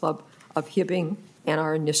Girls Club of Hibbing and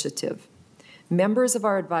our initiative. Members of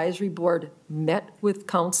our advisory board met with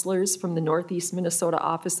counselors from the Northeast Minnesota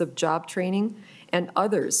Office of Job Training and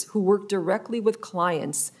others who work directly with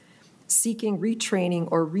clients seeking retraining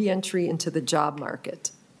or reentry into the job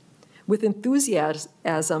market. With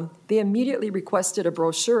enthusiasm, they immediately requested a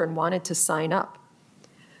brochure and wanted to sign up.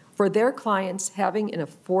 For their clients, having an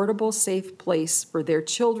affordable, safe place for their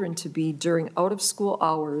children to be during out-of-school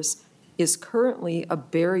hours is currently a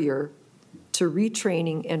barrier to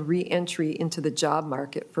retraining and reentry into the job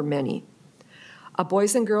market for many. A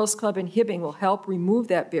Boys and Girls Club in Hibbing will help remove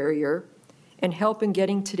that barrier and help in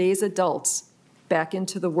getting today's adults back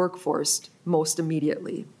into the workforce most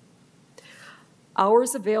immediately.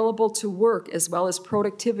 Hours available to work as well as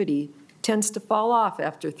productivity tends to fall off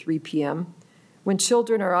after 3 p.m. when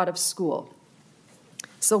children are out of school.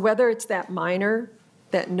 So whether it's that miner,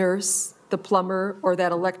 that nurse, the plumber, or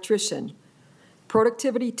that electrician,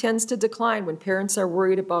 productivity tends to decline when parents are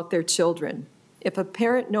worried about their children. If a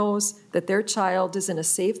parent knows that their child is in a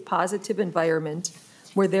safe, positive environment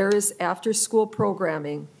where there is after-school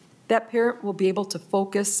programming, that parent will be able to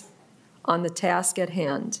focus on the task at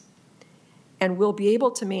hand and will be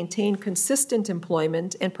able to maintain consistent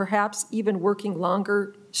employment and perhaps even working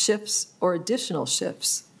longer shifts or additional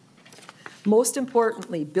shifts. Most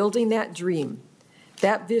importantly, building that dream,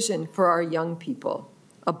 that vision for our young people.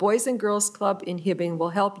 A Boys and Girls Club in Hibbing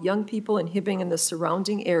will help young people in Hibbing and the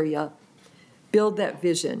surrounding area build that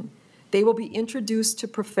vision. They will be introduced to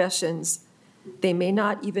professions they may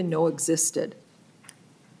not even know existed.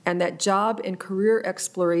 And that job and career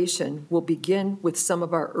exploration will begin with some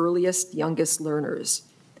of our earliest, youngest learners.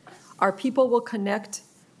 Our people will connect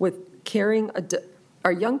with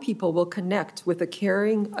our young people will connect with a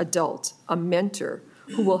caring adult, a mentor,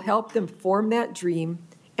 who will help them form that dream.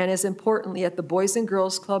 And as importantly, at the Boys and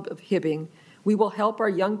Girls Club of Hibbing, we will help our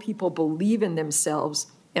young people believe in themselves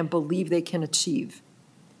and believe they can achieve.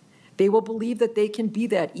 They will believe that they can be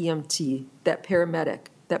that EMT, that paramedic,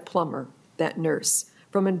 that plumber, that nurse.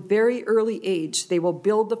 From a very early age, they will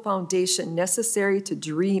build the foundation necessary to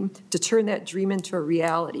turn that dream into a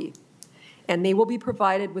reality. And they will be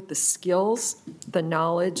provided with the skills, the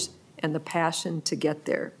knowledge, and the passion to get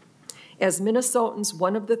there. As Minnesotans,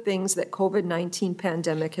 one of the things that COVID-19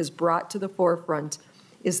 pandemic has brought to the forefront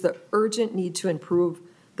is the urgent need to improve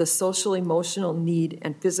the social, emotional need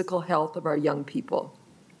and physical health of our young people.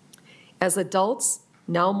 As adults,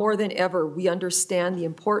 now more than ever, we understand the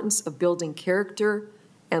importance of building character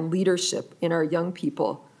and leadership in our young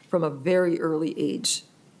people from a very early age.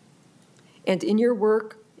 And in your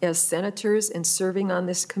work as senators and serving on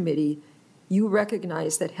this committee, you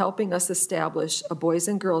recognize that helping us establish a Boys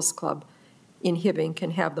and Girls Club in Hibbing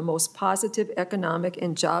can have the most positive economic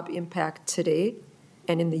and job impact today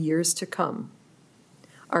and in the years to come.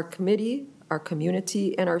 Our committee, our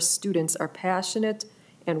community, and our students are passionate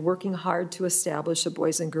and working hard to establish a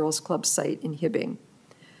Boys and Girls Club site in Hibbing.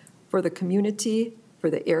 For the community, for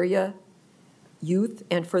the area, youth,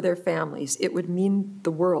 and for their families, it would mean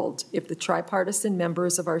the world if the tripartisan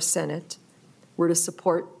members of our Senate were to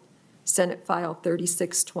support Senate File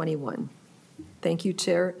 3621. Thank you,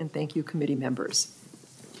 Chair, and thank you, committee members.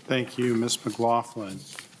 Thank you, Ms. McLaughlin.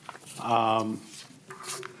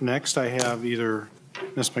 Next, I have either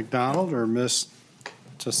Ms. McDonald or Ms.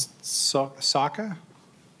 Tasaka.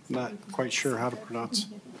 Not quite sure how to pronounce.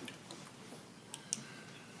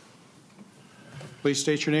 Please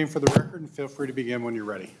state your name for the record and feel free to begin when you're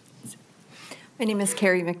ready. My name is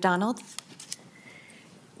Carrie McDonald.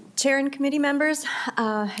 Chair and committee members,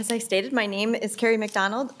 as I stated, my name is Carrie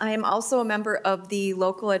McDonald. I am also a member of the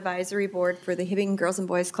local advisory board for the Hibbing Girls and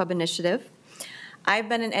Boys Club Initiative. I've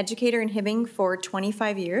been an educator in Hibbing for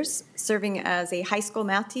 25 years, serving as a high school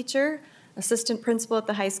math teacher, assistant principal at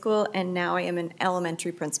the high school, and now I am an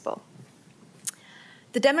elementary principal.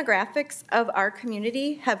 The demographics of our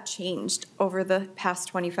community have changed over the past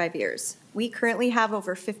 25 years. We currently have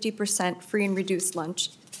over 50% free and reduced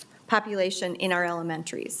lunch population in our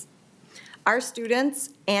elementaries. Our students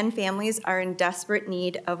and families are in desperate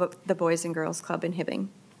need of the Boys and Girls Club in Hibbing.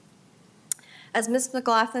 As Ms.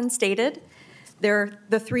 McLaughlin stated, there are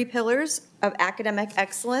the 3 pillars of academic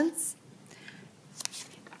excellence,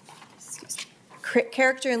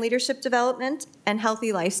 character and leadership development, and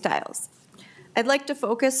healthy lifestyles. I'd like to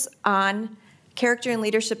focus on character and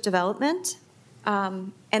leadership development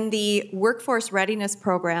and the workforce readiness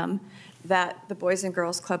program that the Boys and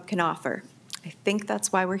Girls Club can offer. I think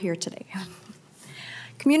that's why we're here today.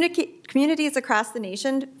 Communities across the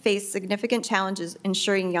nation face significant challenges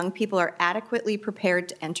ensuring young people are adequately prepared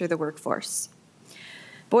to enter the workforce.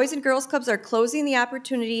 Boys and Girls Clubs are closing the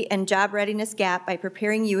opportunity and job readiness gap by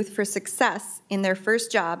preparing youth for success in their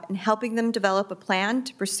first job and helping them develop a plan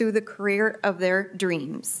to pursue the career of their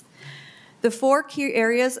dreams. The 4 key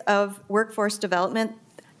areas of workforce development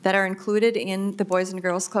that are included in the Boys and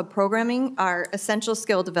Girls Club programming are essential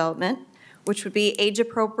skill development, which would be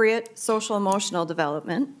age-appropriate social-emotional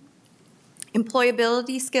development,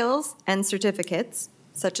 employability skills and certificates,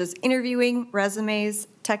 such as interviewing, resumes,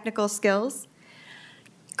 technical skills,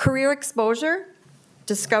 career exposure,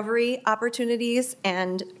 discovery opportunities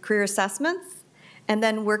and career assessments, and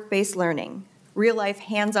then work-based learning, real-life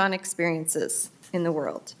hands-on experiences in the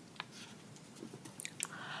world.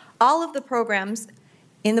 All of the programs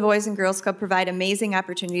in the Boys and Girls Club provide amazing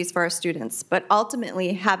opportunities for our students, but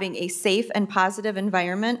ultimately having a safe and positive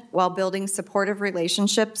environment while building supportive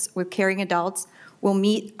relationships with caring adults will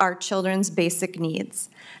meet our children's basic needs.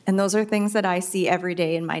 And those are things that I see every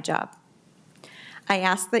day in my job. I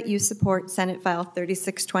ask that you support Senate File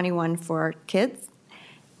 3621 for our kids.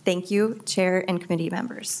 Thank you, Chair and committee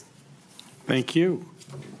members. Thank you.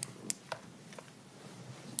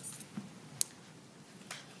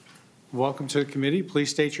 Welcome to the committee. Please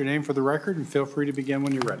state your name for the record and feel free to begin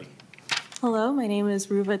when you're ready. Hello, my name is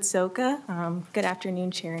Ruud Soka. Good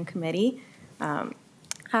afternoon, Chair and committee.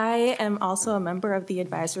 I am also a member of the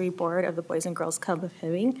advisory board of the Boys and Girls Club of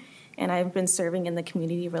Hibbing, and I've been serving in the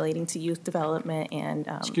community relating to youth development and...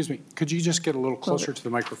 Excuse me, could you just get a little closer to the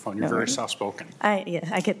microphone? You're very soft-spoken. Yeah,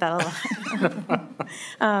 I get that a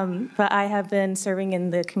lot. But I have been serving in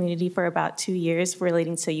the community for about 2 years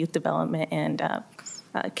relating to youth development and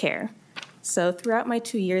care. So throughout my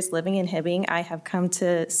 2 years living in Hibbing, I have come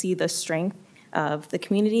to see the strength of the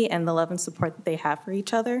community and the love and support that they have for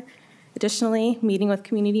each other. Additionally, meeting with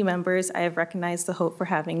community members, I have recognized the hope for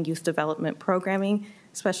having youth development programming,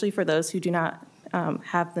 especially for those who do not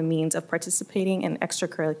have the means of participating in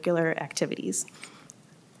extracurricular activities.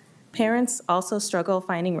 Parents also struggle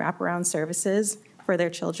finding wraparound services for their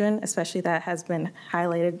children, especially that has been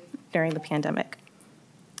highlighted during the pandemic.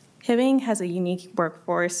 Hibbing has a unique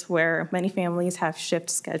workforce where many families have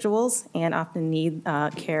shift schedules and often need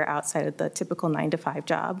care outside of the typical 9-to-5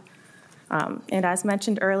 job. And as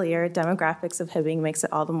mentioned earlier, demographics of Hibbing makes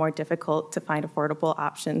it all the more difficult to find affordable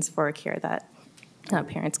options for care that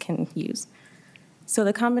parents can use. So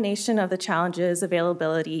the combination of the challenges,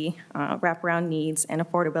 availability, wraparound needs, and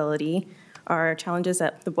affordability are challenges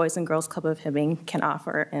that the Boys and Girls Club of Hibbing can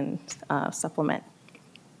offer and supplement.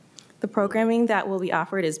 The programming that will be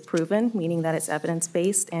offered is proven, meaning that it's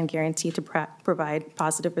evidence-based and guaranteed to provide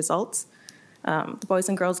positive results. The Boys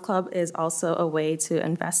and Girls Club is also a way to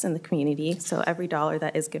invest in the community, so every dollar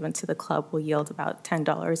that is given to the club will yield about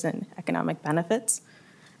 $10 in economic benefits.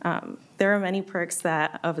 There are many perks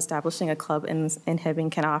of establishing a club in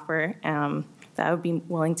Hibbing can offer that I would be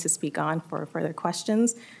willing to speak on for further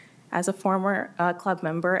questions. As a former club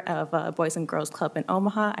member of Boys and Girls Club in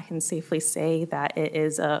Omaha, I can safely say that it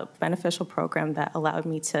is a beneficial program that allowed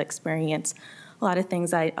me to experience a lot of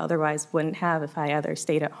things I otherwise wouldn't have if I either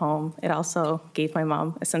stayed at home. It also gave my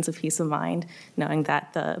mom a sense of peace of mind, knowing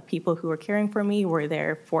that the people who were caring for me were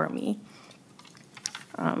there for me.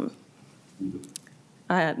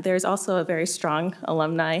 There's also a very strong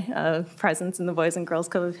alumni presence in the Boys and Girls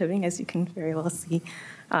Club of Hibbing, as you can very well see.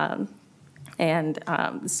 And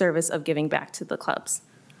the service of giving back to the clubs.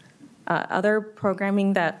 Other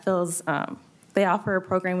programming that fills, they offer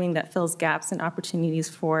programming that fills gaps and opportunities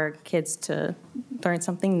for kids to learn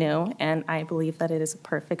something new, and I believe that it is a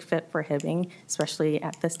perfect fit for Hibbing, especially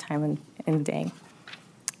at this time in the day.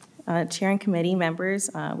 Chair and committee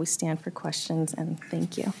members, we stand for questions, and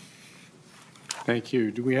thank you. Thank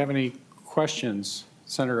you. Do we have any questions?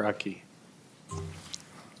 Senator Uckey.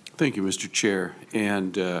 Thank you, Mr. Chair.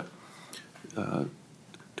 And to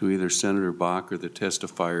either Senator Bach or the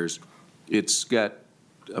testifiers, it's got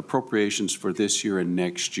appropriations for this year and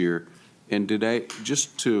next year. And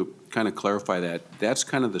just to kind of clarify that, that's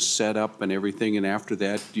kind of the setup and everything, and after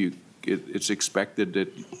that, it's expected that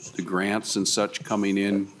the grants and such coming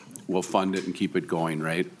in will fund it and keep it going,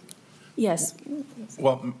 right? Yes.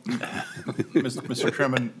 Well, Mr.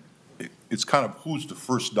 Chairman, it's kind of who's the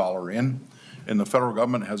first dollar in, and the federal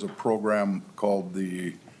government has a program called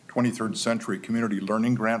the 23rd Century Community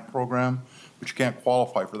Learning Grant Program, but you can't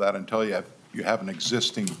qualify for that until you have an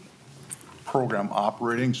existing program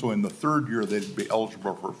operating. So in the third year, they'd be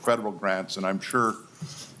eligible for federal grants, and I'm sure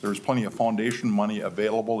there's plenty of foundation money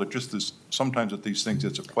available. It just is, sometimes at these things,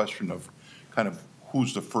 it's a question of kind of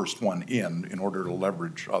who's the first one in order to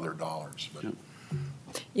leverage other dollars. But.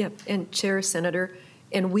 Yeah, and Chair, Senator,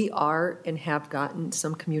 and we are and have gotten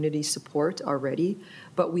some community support already,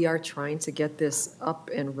 but we are trying to get this up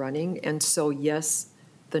and running. And so, yes,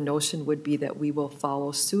 the notion would be that we will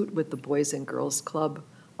follow suit with the Boys and Girls Club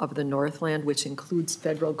of the Northland, which includes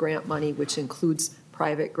federal grant money, which includes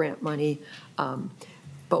private grant money.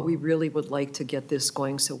 But we really would like to get this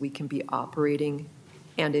going so we can be operating.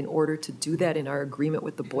 And in order to do that in our agreement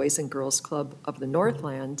with the Boys and Girls Club of the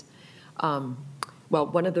Northland, well,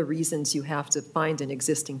 one of the reasons you have to find an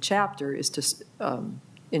existing chapter is to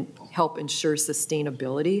help ensure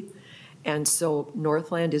sustainability. And so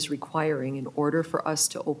Northland is requiring, in order for us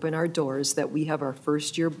to open our doors, that we have our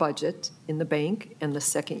first year budget in the bank and the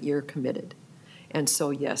second year committed. And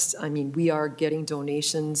so, yes, I mean, we are getting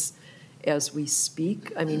donations as we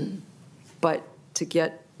speak. I mean, but to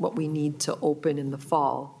get what we need to open in the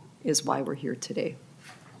fall is why we're here today.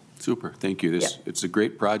 Super, thank you. It's a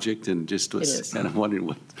great project, and just was kind of wondering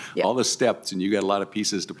what Yeah. all the steps, and you got a lot of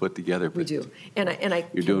pieces to put together. We do. And I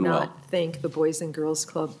You're doing well. cannot thank the Boys and Girls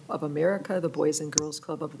Club of America, the Boys and Girls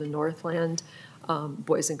Club of the Northland.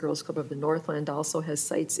 Boys and Girls Club of the Northland also has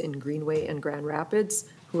sites in Greenway and Grand Rapids,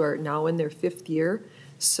 who are now in their 5th year.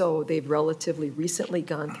 So they've relatively recently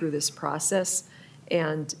gone through this process,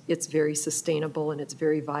 and it's very sustainable and it's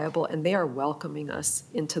very viable, and they are welcoming us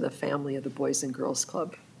into the family of the Boys and Girls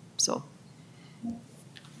Club. So.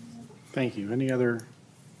 Thank you. Any other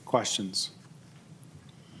questions?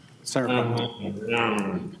 Senator.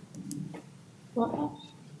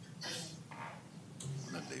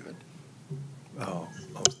 David. Oh.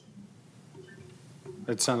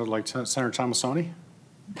 It sounded like Senator Tomassoni.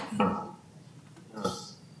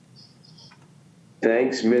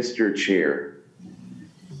 Thanks, Mr. Chair.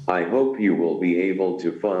 I hope you will be able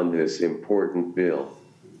to fund this important bill.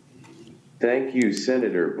 Thank you,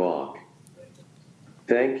 Senator Bach.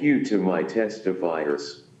 Thank you to my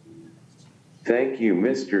testifiers. Thank you,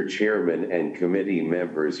 Mr. Chairman and committee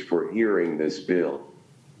members, for hearing this bill.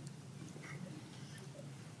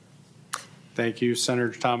 Thank you, Senator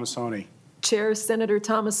Tomassoni. Chair, Senator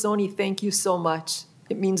Tomassoni, thank you so much.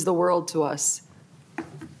 It means the world to us.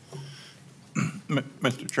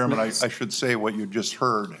 Mr. Chairman, I should say what you just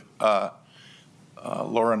heard.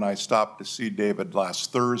 Laura and I stopped to see David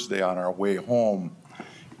last Thursday on our way home,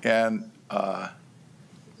 and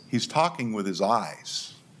he's talking with his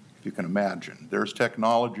eyes, if you can imagine. There's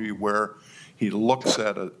technology where he looks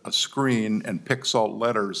at a screen and picks out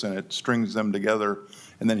letters and it strings them together,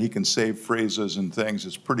 and then he can save phrases and things.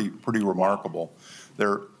 It's pretty remarkable.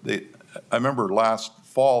 I remember last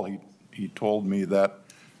fall he told me that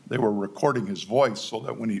they were recording his voice so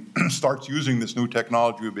that when he starts using this new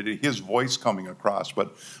technology, it would be his voice coming across.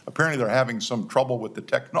 But apparently they're having some trouble with the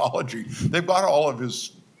technology. They've got all of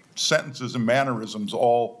his sentences and mannerisms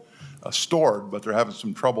all stored, but they're having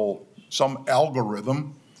some trouble, some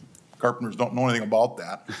algorithm, carpenters don't know anything about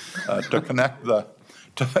that, to connect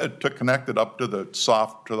it up to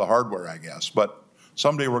the hardware, I guess. But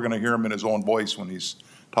someday we're going to hear him in his own voice when he's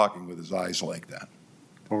talking with his eyes like that.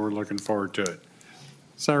 Well, we're looking forward to it.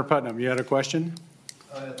 Senator Putnam, you had a question?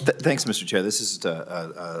 Thanks, Mr. Chair. This is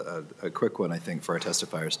a quick one, I think, for our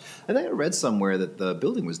testifiers. I think I read somewhere that the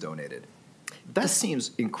building was donated. That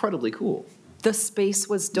seems incredibly cool. The space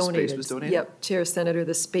was donated. The space was donated? Yep, Chair, Senator,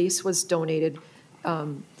 the space was donated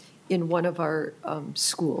in one of our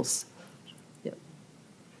schools. Yep.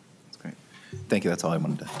 That's great. Thank you. That's all I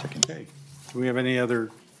wanted to check in. Okay. Do we have any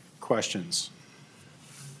other questions?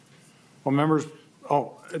 Well, members,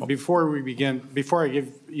 before I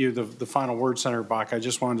give you the final word, Senator Bach, I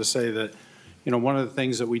just wanted to say that, one of the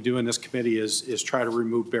things that we do in this committee is try to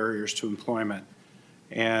remove barriers to employment.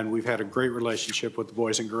 And we've had a great relationship with the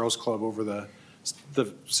Boys and Girls Club over the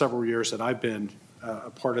several years that I've been a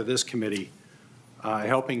part of this committee,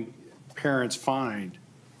 helping parents find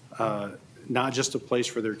not just a place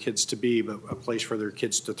for their kids to be, but a place for their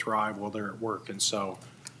kids to thrive while they're at work. And so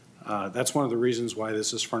that's one of the reasons why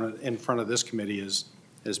this is in front of this committee is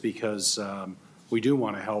because we do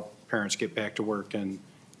want to help parents get back to work and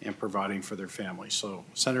providing for their families. So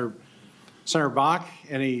Senator Bach,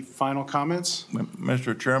 any final comments?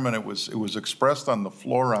 Mr. Chairman, it was expressed on the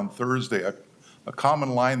floor on Thursday, a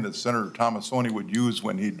common line that Senator Tomassoni would use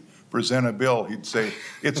when he'd present a bill. He'd say,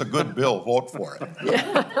 "It's a good bill, vote for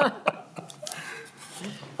it."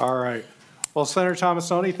 All right. Well, Senator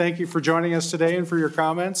Tomassoni, thank you for joining us today and for your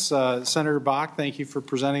comments. Senator Bach, thank you for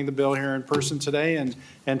presenting the bill here in person today,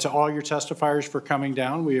 and to all your testifiers for coming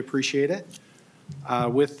down. We appreciate it.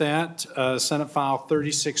 With that, Senate File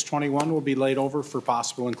 3621 will be laid over for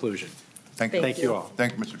possible inclusion. Thank you. Thank you all.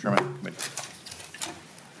 Thank you, Mr. Chairman.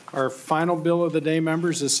 Our final bill of the day,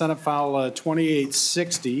 members, is Senate File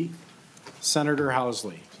 2860, Senator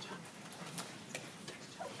Housley.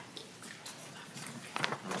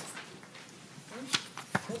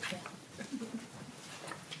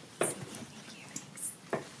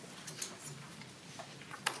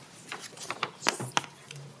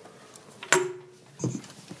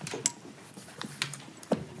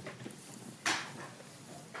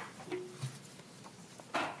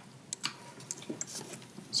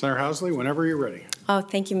 Senator Housley, whenever you're ready. Oh,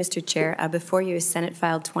 thank you, Mr. Chair. Before you is Senate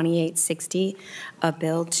File 2860, a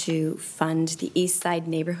bill to fund the East Side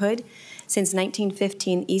neighborhood. Since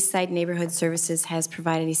 1915, East Side Neighborhood Services has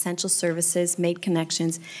provided essential services, made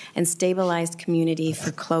connections, and stabilized community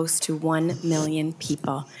for close to 1 million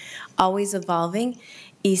people. Always evolving,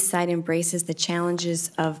 East Side embraces the challenges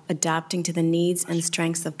of adapting to the needs and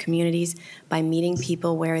strengths of communities by meeting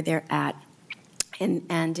people where they're at.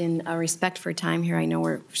 And in respect for time here, I know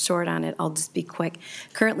we're short on it, I'll just be quick.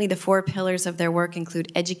 Currently, the 4 pillars of their work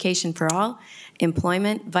include education for all,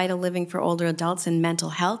 employment, vital living for older adults, and mental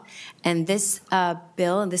health. And this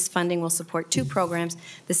bill and this funding will support 2 programs,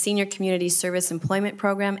 the Senior Community Service Employment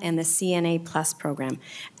Program and the CNA Plus program.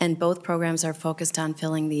 And both programs are focused on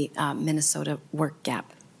filling the Minnesota work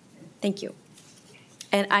gap. Thank you.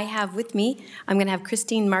 And I have with me, I'm going to have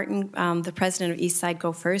Christine Martin, the president of Eastside,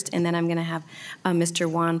 go first, and then I'm going to have Mr.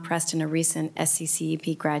 Juan Preston, a recent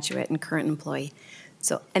SCCEP graduate and current employee.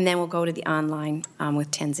 So, and then we'll go to the online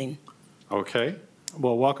with Tenzing. Okay.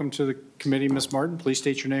 Well, welcome to the committee, Ms. Martin. Please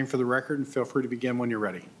state your name for the record and feel free to begin when you're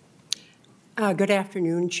ready. Good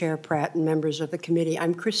afternoon, Chair Pratt and members of the committee.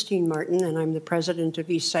 I'm Christine Martin, and I'm the president of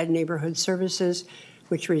Eastside Neighborhood Services,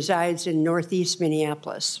 which resides in Northeast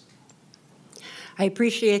Minneapolis. I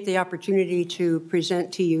appreciate the opportunity to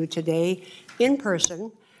present to you today in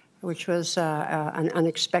person, which was an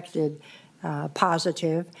unexpected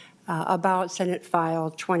positive, about Senate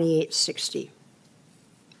File 2860.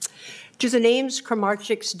 To the names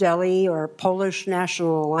Kramarczyk's Deli or Polish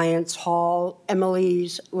National Alliance Hall,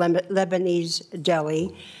 Emily's Lebanese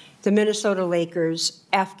Deli, the Minnesota Lakers,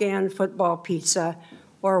 Afghan Football Pizza,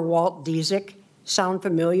 or Walt Disick sound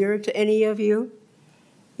familiar to any of you?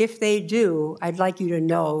 If they do, I'd like you to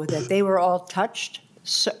know that they were all touched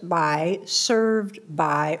by, served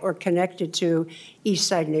by, or connected to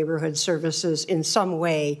Eastside Neighborhood Services in some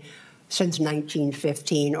way since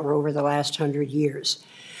 1915 or over the last 100 years.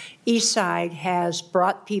 Eastside has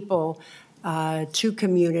brought people to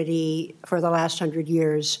community for the last 100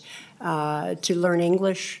 years to learn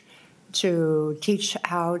English, to teach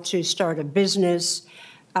how to start a business,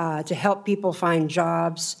 to help people find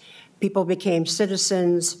jobs. People became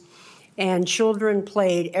citizens, and children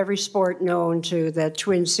played every sport known to the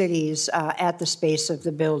Twin Cities at the space of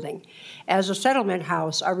the building. As a settlement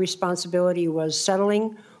house, our responsibility was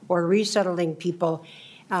settling or resettling people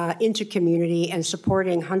into community and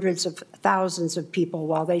supporting hundreds of thousands of people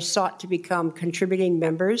while they sought to become contributing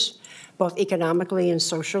members, both economically and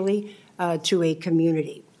socially, to a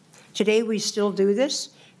community. Today, we still do this.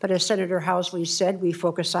 But as Senator Housley said, we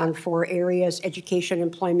focus on 4 areas: education,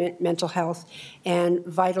 employment, mental health, and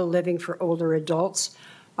vital living for older adults.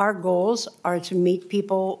 Our goals are to meet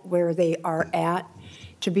people where they are at,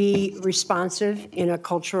 to be responsive in a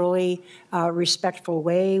culturally respectful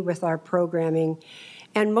way with our programming,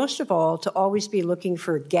 and most of all, to always be looking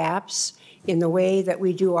for gaps in the way that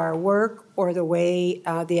we do our work or the way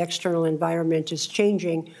the external environment is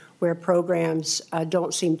changing, where programs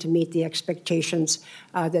don't seem to meet the expectations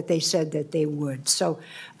that they said that they would. So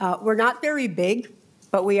we're not very big,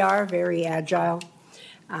 but we are very agile,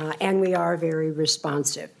 and we are very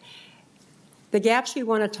responsive. The gaps we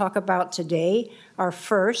want to talk about today are,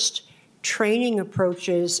 first, training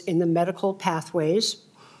approaches in the medical pathways,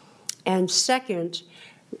 and second,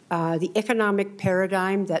 the economic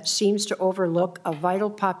paradigm that seems to overlook a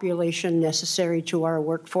vital population necessary to our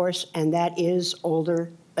workforce, and that is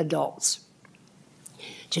older adults.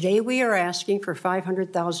 Today, we are asking for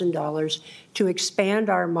 $500,000 to expand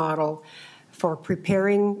our model for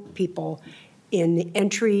preparing people in the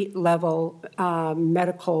entry-level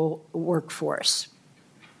medical workforce.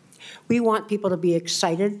 We want people to be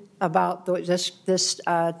excited about this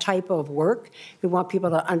type of work. We want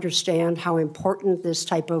people to understand how important this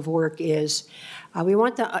type of work is. We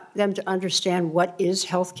want them to understand what is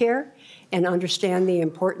healthcare and understand the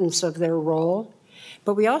importance of their role.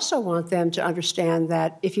 But we also want them to understand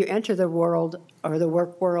that if you enter the world or the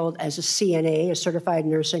work world as a CNA, a certified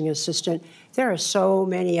nursing assistant, there are so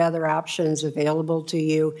many other options available to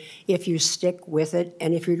you if you stick with it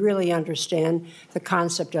and if you really understand the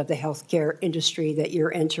concept of the healthcare industry that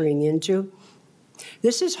you're entering into.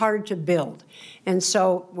 This is hard to build. And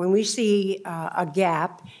so when we see a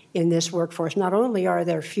gap in this workforce, not only are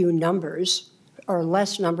there few numbers or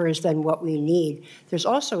less numbers than what we need, there's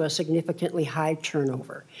also a significantly high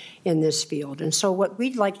turnover in this field. And so what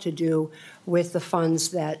we'd like to do with the funds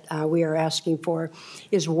that we are asking for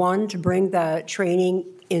is, one, to bring the training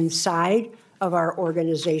inside of our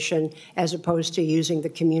organization as opposed to using the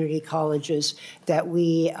community colleges that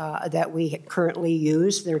we currently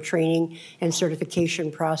use, their training and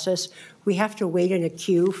certification process. We have to wait in a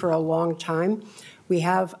queue for a long time. We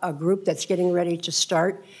have a group that's getting ready to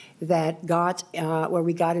start that got, where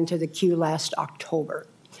we got into the queue last October.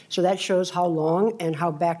 So that shows how long and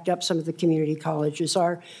how backed up some of the community colleges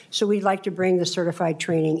are. So we'd like to bring the certified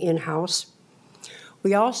training in-house.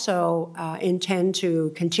 We also intend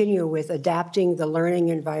to continue with adapting the learning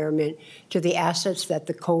environment to the assets that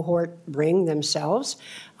the cohort bring themselves.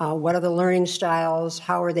 What are the learning styles?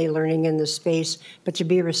 How are they learning in the space? But to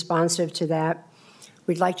be responsive to that.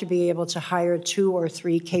 We'd like to be able to hire 2 or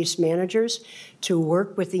 3 case managers to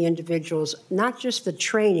work with the individuals, not just the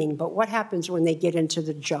training, but what happens when they get into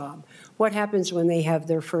the job? What happens when they have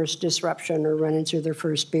their first disruption or run into their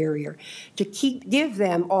first barrier? To give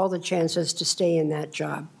them all the chances to stay in that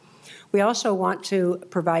job. We also want to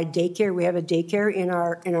provide daycare. We have a daycare in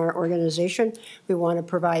our organization. We want to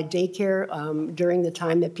provide daycare during the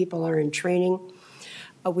time that people are in training.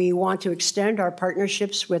 We want to extend our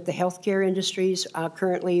partnerships with the healthcare industries.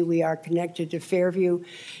 Currently, we are connected to Fairview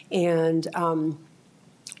and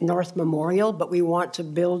North Memorial, but we want to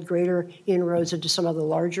build greater inroads into some of the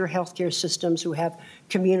larger healthcare systems who have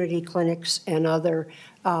community clinics and other,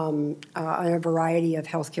 a variety of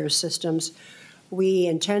healthcare systems. We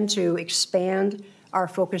intend to expand our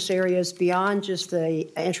focus areas beyond just the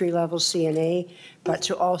entry-level CNA, but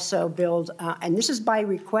to also build, and this is by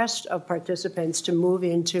request of participants, to move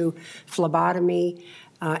into phlebotomy,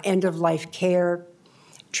 end-of-life care,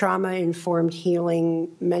 trauma-informed healing,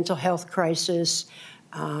 mental health crisis,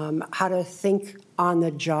 how to think on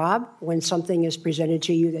the job when something is presented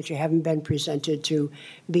to you that you haven't been presented to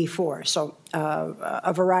before. So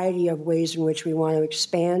a variety of ways in which we want to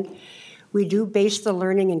expand. We do base the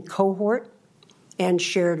learning in cohort and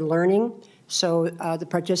shared learning. So the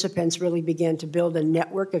participants really began to build a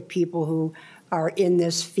network of people who are in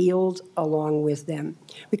this field along with them.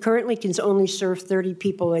 We currently can only serve 30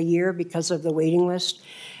 people a year because of the waiting list.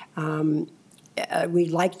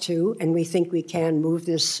 We'd like to, and we think we can, move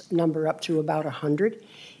this number up to about 100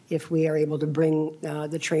 if we are able to bring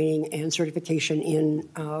the training and certification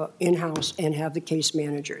in-house and have the case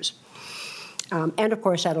managers. And, of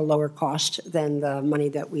course, at a lower cost than the money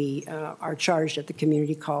that we are charged at the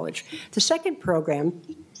community college. The second program,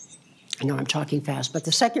 I know I'm talking fast, but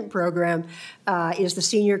the second program is the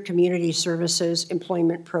Senior Community Services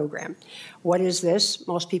Employment Program. What is this?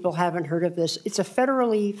 Most people haven't heard of this. It's a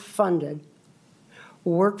federally funded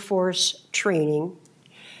workforce training.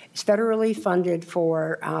 It's federally funded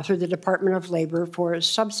for through the Department of Labor for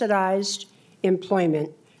subsidized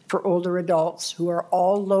employment for older adults who are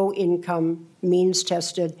all low-income,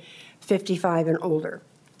 means-tested, 55 and older.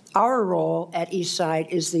 Our role at Eastside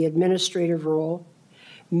is the administrative role,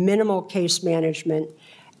 minimal case management,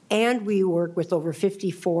 and we work with over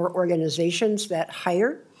 54 organizations that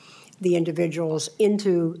hire the individuals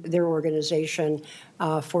into their organization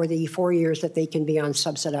for the 4 years that they can be on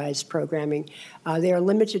subsidized programming. They are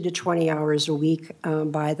limited to 20 hours a week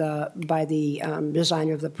by the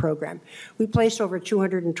designer of the program. We place over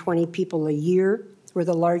 220 people a year. We're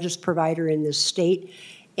the largest provider in this state,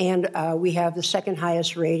 and we have the second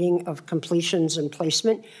highest rating of completions and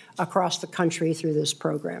placement across the country through this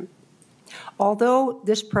program. Although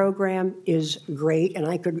this program is great, and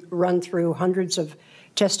I could run through hundreds of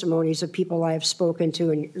testimonies of people I have spoken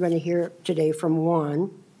to, and you're going to hear today from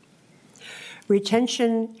one,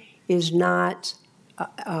 retention is not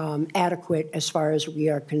adequate as far as we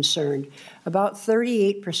are concerned. About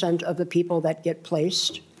 38% of the people that get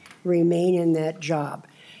placed remain in that job,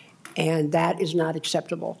 and that is not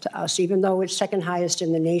acceptable to us. Even though it's second highest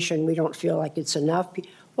in the nation, we don't feel like it's enough.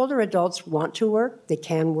 Older adults want to work, they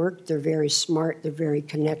can work, they're very smart, they're very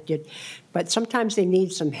connected, but sometimes they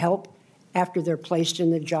need some help after they're placed in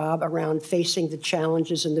the job around facing the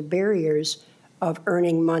challenges and the barriers of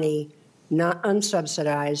earning money, not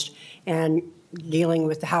unsubsidized, and dealing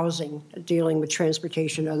with housing, dealing with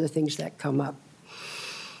transportation, other things that come up.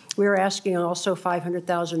 We're asking also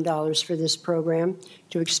 $500,000 for this program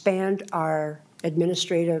to expand our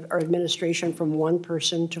administration from 1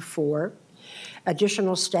 person to 4.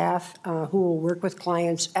 Additional staff who will work with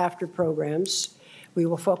clients after programs. We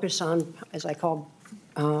will focus on, as I call,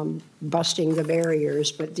 busting the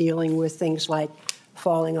barriers, but dealing with things like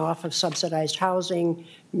falling off of subsidized housing,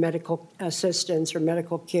 medical assistance or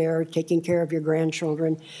medical care, taking care of your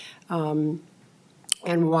grandchildren, and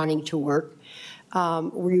wanting to work.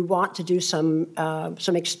 We want to do some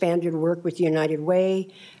expanded work with United Way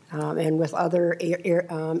and with other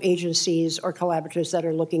agencies or collaboratives that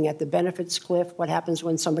are looking at the benefits cliff. What happens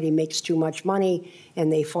when somebody makes too much money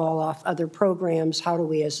and they fall off other programs? How do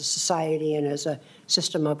we as a society and as a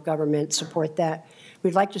system of government support that?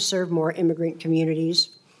 We'd like to serve more immigrant communities.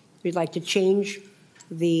 We'd like to change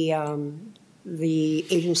the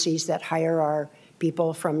agencies that hire our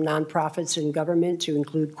people from nonprofits and government to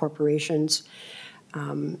include corporations.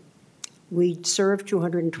 We serve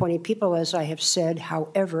 220 people, as I have said.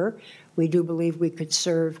 However, we do believe we could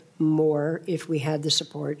serve more if we had the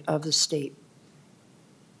support of the state.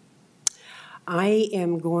 I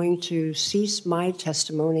am going to cease my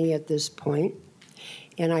testimony at this point,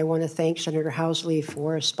 and I want to thank Senator Housley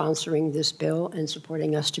for sponsoring this bill and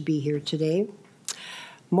supporting us to be here today.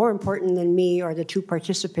 More important than me are the two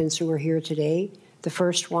participants who are here today. The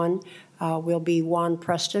first one will be Juan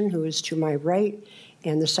Preston, who is to my right,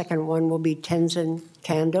 and the second one will be Tenzin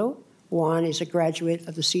Kando. Juan is a graduate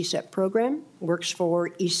of the CSEP program, works for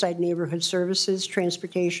Eastside Neighborhood Services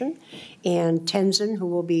Transportation, and Tenzin, who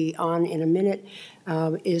will be on in a minute,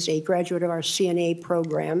 is a graduate of our CNA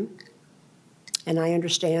program, and I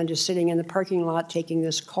understand is sitting in the parking lot taking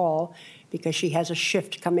this call because she has a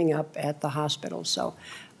shift coming up at the hospital. So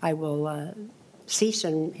I will cease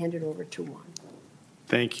and hand it over to Juan.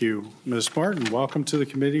 Thank you, Ms. Martin. Welcome to the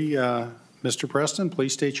committee. Mr. Preston,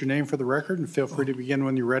 please state your name for the record and feel free to begin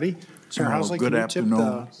when you're ready. Sir Housley, good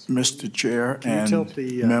afternoon, Mr. Chair and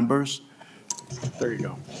members. There you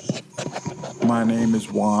go. My name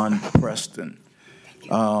is Juan Preston.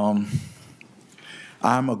 I'm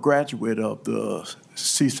a graduate of the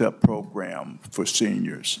CSEP program for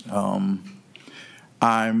seniors. I'm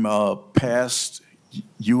a past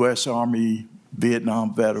U.S. Army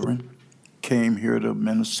Vietnam veteran, came here to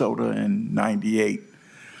Minnesota in '98.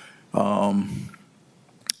 I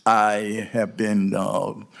have been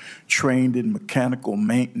trained in mechanical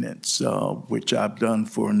maintenance, which I've done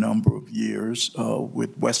for a number of years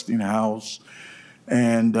with Westinghouse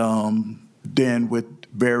and then with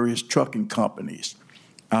various trucking companies.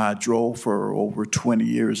 I drove for over 20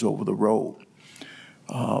 years over the road.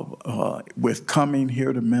 With coming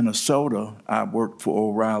here to Minnesota, I worked for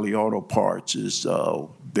O'Reilly Auto Parts as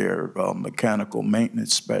their mechanical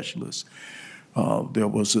maintenance specialist. There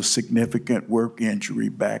was a significant work injury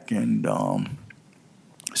back in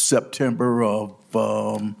September of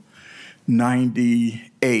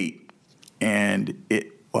 '98, and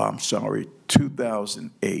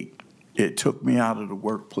 2008. It took me out of the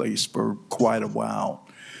workplace for quite a while.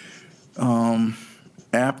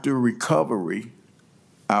 After recovery,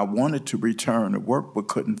 I wanted to return to work but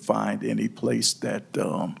couldn't find any place that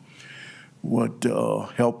would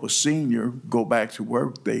help a senior go back to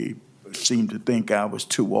work. They seemed to think I was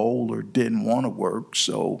too old or didn't want to work.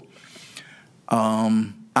 So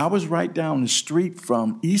I was right down the street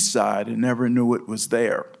from Eastside and never knew it was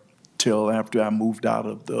there till after I moved out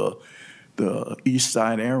of the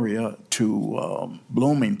Eastside area to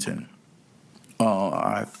Bloomington.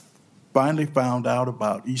 I finally found out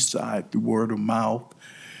about Eastside through word of mouth,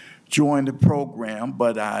 joined the program,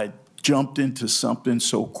 but I jumped into something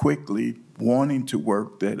so quickly, wanting to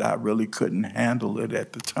work, that I really couldn't handle it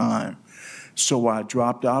at the time. So I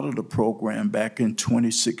dropped out of the program back in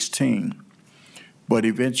 2016, but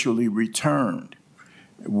eventually returned.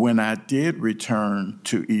 When I did return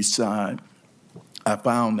to Eastside, I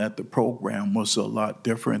found that the program was a lot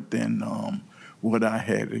different than what I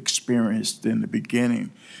had experienced in the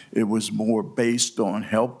beginning. It was more based on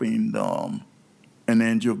helping an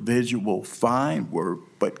individual find work,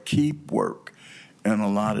 but keep work in a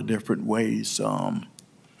lot of different ways.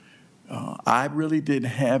 I really didn't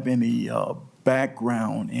have any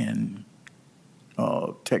background in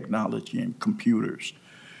technology and computers.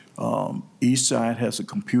 Eastside has a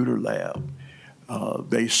computer lab.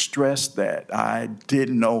 They stressed that I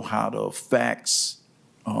didn't know how to fax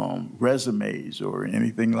resumes or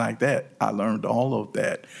anything like that. I learned all of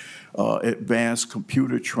that. Advanced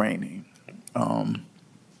computer training.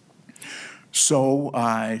 So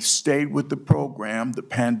I stayed with the program. The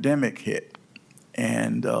pandemic hit,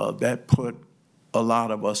 and that put a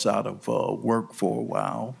lot of us out of work for a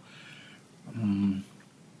while.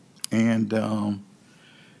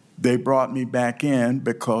 They brought me back in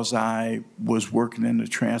because I was working in the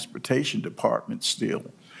transportation department still,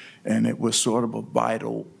 and it was sort of a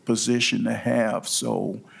vital position to have.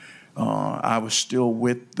 So I was still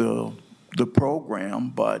with the program,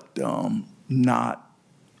 but not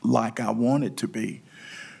like I want it to be.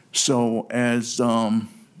 So as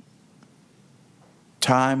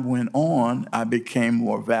time went on, I became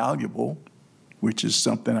more valuable, which is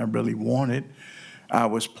something I really wanted. I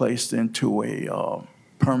was placed into a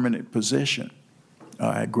permanent position.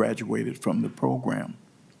 I graduated from the program.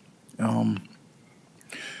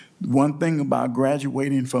 One thing about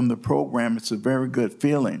graduating from the program, it's a very good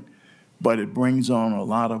feeling, but it brings on a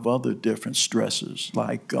lot of other different stressors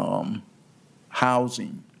like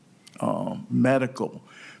housing, medical,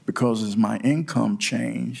 because as my income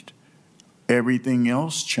changed, everything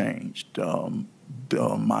else changed.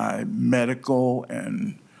 My medical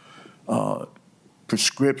and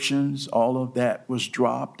prescriptions, all of that was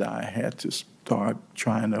dropped. I had to start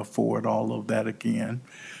trying to afford all of that again.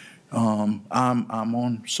 I'm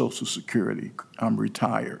on Social Security. I'm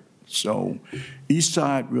retired. So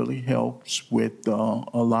Eastside really helps with a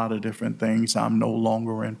lot of different things. I'm no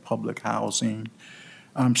longer in public housing.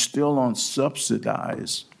 I'm still on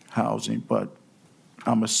subsidized housing, but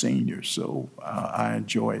I'm a senior, so I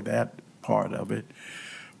enjoy that part of it.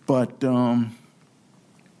 But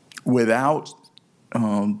without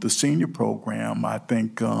the senior program, I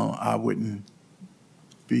think I wouldn't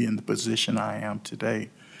be in the position I am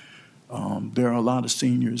today. There are a lot of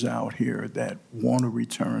seniors out here that want to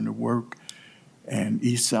return to work, and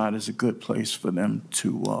Eastside is a good place for them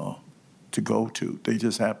to go to. They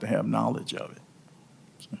just have to have knowledge of it.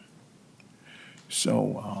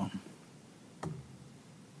 So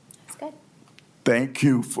That's good. thank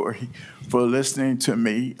you for listening to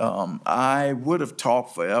me. I would have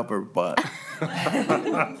talked forever, but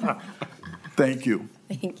thank you.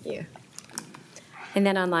 Thank you. And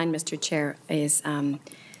then online, Mr. Chair, is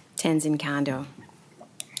Tenzin Kondo.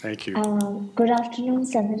 Thank you. Good afternoon,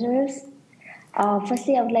 Senators.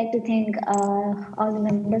 Firstly, I would like to thank all the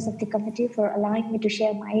members of the committee for allowing me to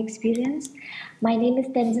share my experience. My name is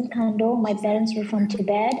Tenzin Kondo. My parents were from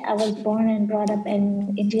Tibet. I was born and brought up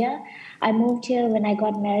in India. I moved here when I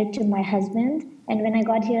got married to my husband. And when I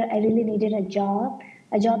got here, I really needed a job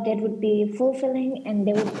that would be fulfilling and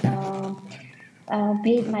they would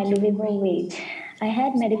pay my livable wage. I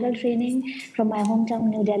had medical training from my hometown,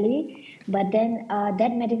 New Delhi, but then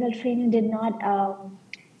that medical training did not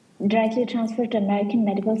directly transfer to American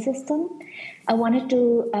medical system. I wanted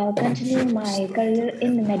to continue my career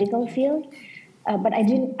in the medical field, but I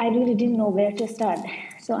really didn't know where to start.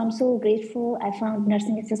 So I'm so grateful I found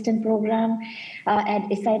nursing assistant program at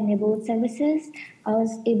Eastside Neighborhood Services. I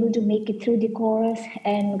was able to make it through the course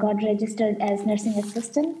and got registered as nursing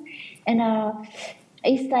assistant. And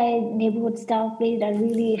Eastside neighborhood staff played a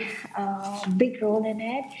really big role in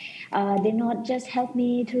it. They not just helped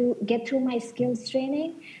me to get through my skills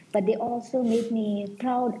training, but they also made me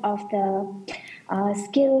proud of the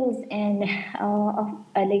skills and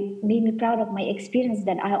made me proud of my experience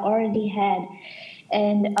that I already had.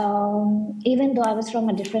 And even though I was from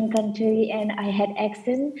a different country and I had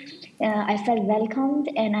accent, I felt welcomed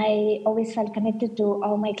and I always felt connected to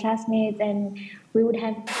all my classmates, and we would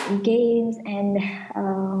have games and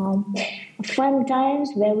fun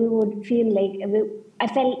times where we would feel like I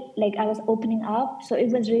felt like I was opening up. So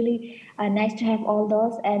it was really nice to have all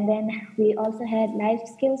those. And then we also had life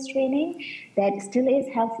skills training that still is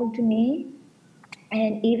helpful to me.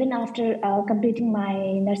 And even after completing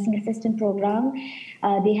my nursing assistant program,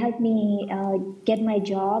 they helped me get my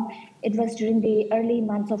job. It was during the early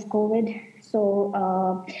months of COVID, so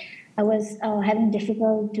I was having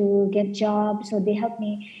difficult to get jobs. So they helped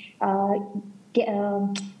me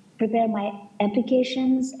prepare my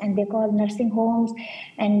applications, and they called nursing homes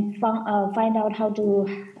and find out how to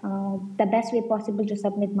the best way possible to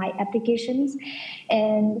submit my applications.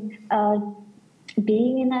 And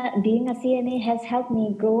being a CNA has helped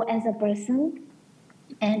me grow as a person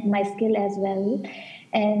and my skill as well.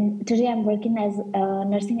 And today I'm working as a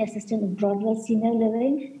nursing assistant at Broadwell Senior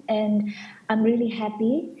Living, and I'm really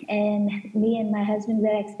happy. And me and my husband,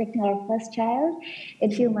 we're expecting our first child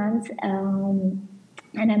in a few months.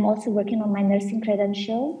 And I'm also working on my nursing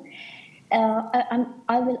credential.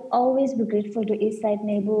 I will always be grateful to Eastside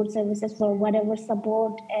Neighborhood Services for whatever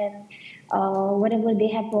support and whatever they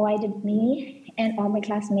have provided me and all my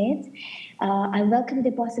classmates. I welcome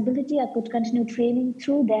the possibility I could continue training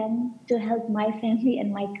through them to help my family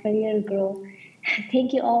and my career grow.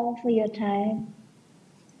 Thank you all for your time.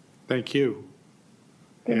 Thank you.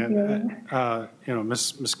 Thank and you.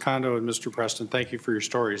 Ms. Kondo and Mr. Preston, thank you for your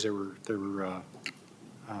stories. They're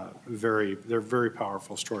very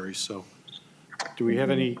powerful stories. So, do we have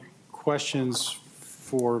any questions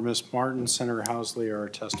for Ms. Martin, Senator Housley, or our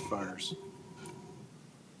testifiers?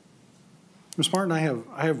 Ms. Martin, I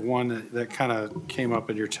have one that kind of came up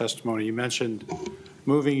in your testimony. You mentioned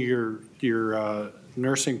moving your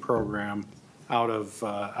nursing program out of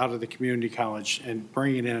the community college and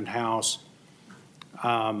bringing it in-house.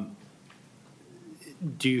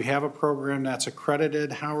 Do you have a program that's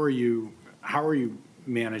accredited? How are you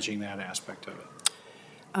managing that aspect of it?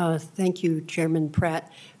 Thank you, Chairman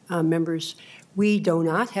Pratt. Members, we do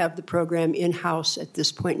not have the program in-house at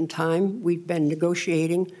this point in time. We've been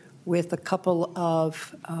negotiating with a couple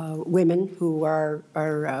of women who are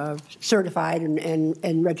certified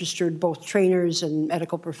and registered, both trainers and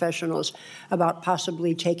medical professionals, about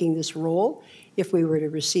possibly taking this role if we were to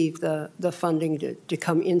receive the funding to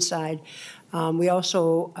come inside. We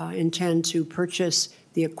also intend to purchase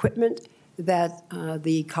the equipment that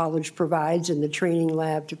the college provides in the training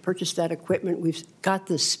lab. To purchase that equipment, we've got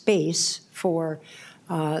the space for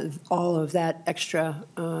all of that extra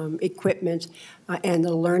equipment and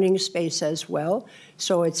the learning space as well.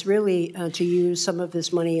 So it's really to use some of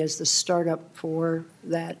this money as the startup for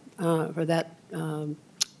that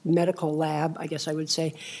medical lab, I guess I would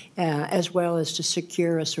say, as well as to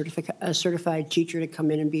secure a certified teacher to come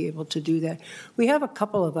in and be able to do that. We have a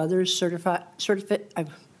couple of other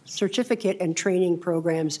certificate and training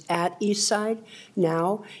programs at Eastside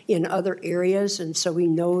now in other areas, and so we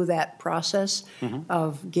know that process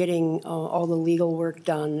of getting all the legal work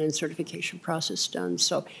done and certification process done.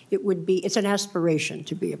 So it's an aspiration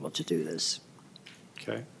to be able to do this.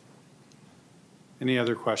 Okay. Any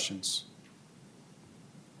other questions?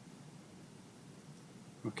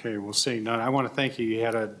 Okay, we'll see. No, I want to thank you. You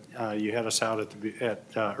had us out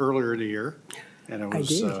earlier in the year, and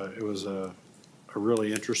it was a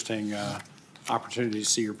really interesting opportunity to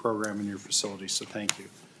see your program and your facility. So thank you,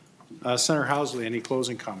 Senator Housley. Any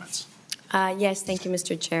closing comments? Yes, thank you,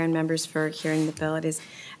 Mr. Chair and members, for hearing the bill. It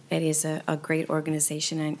is a great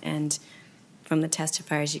organization, and from the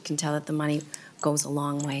testifiers, you can tell that the money goes a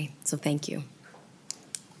long way. So thank you.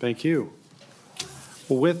 Thank you.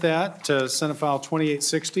 Well, with that, Senate File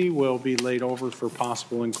 2860 will be laid over for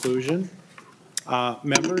possible inclusion.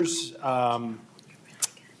 Members,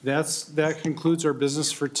 that concludes our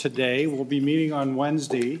business for today. We'll be meeting on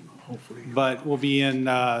Wednesday, but we'll be in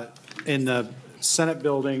the Senate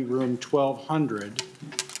building, room 1200.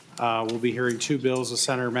 We'll be hearing two bills, a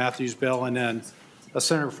Senator Matthews bill and then a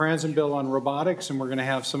Senator Franzen bill on robotics, and we're going to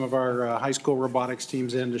have some of our high school robotics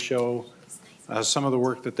teams in to show some of the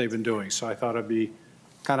work that they've been doing. So I thought it'd be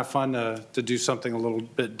kind of fun to do something a little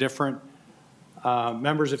bit different.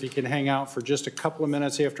 Members, if you can hang out for just a couple of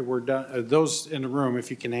minutes after we're done, those in the room,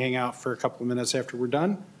 if you can hang out for a couple of minutes after we're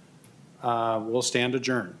done, we'll stand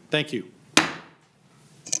adjourned. Thank you.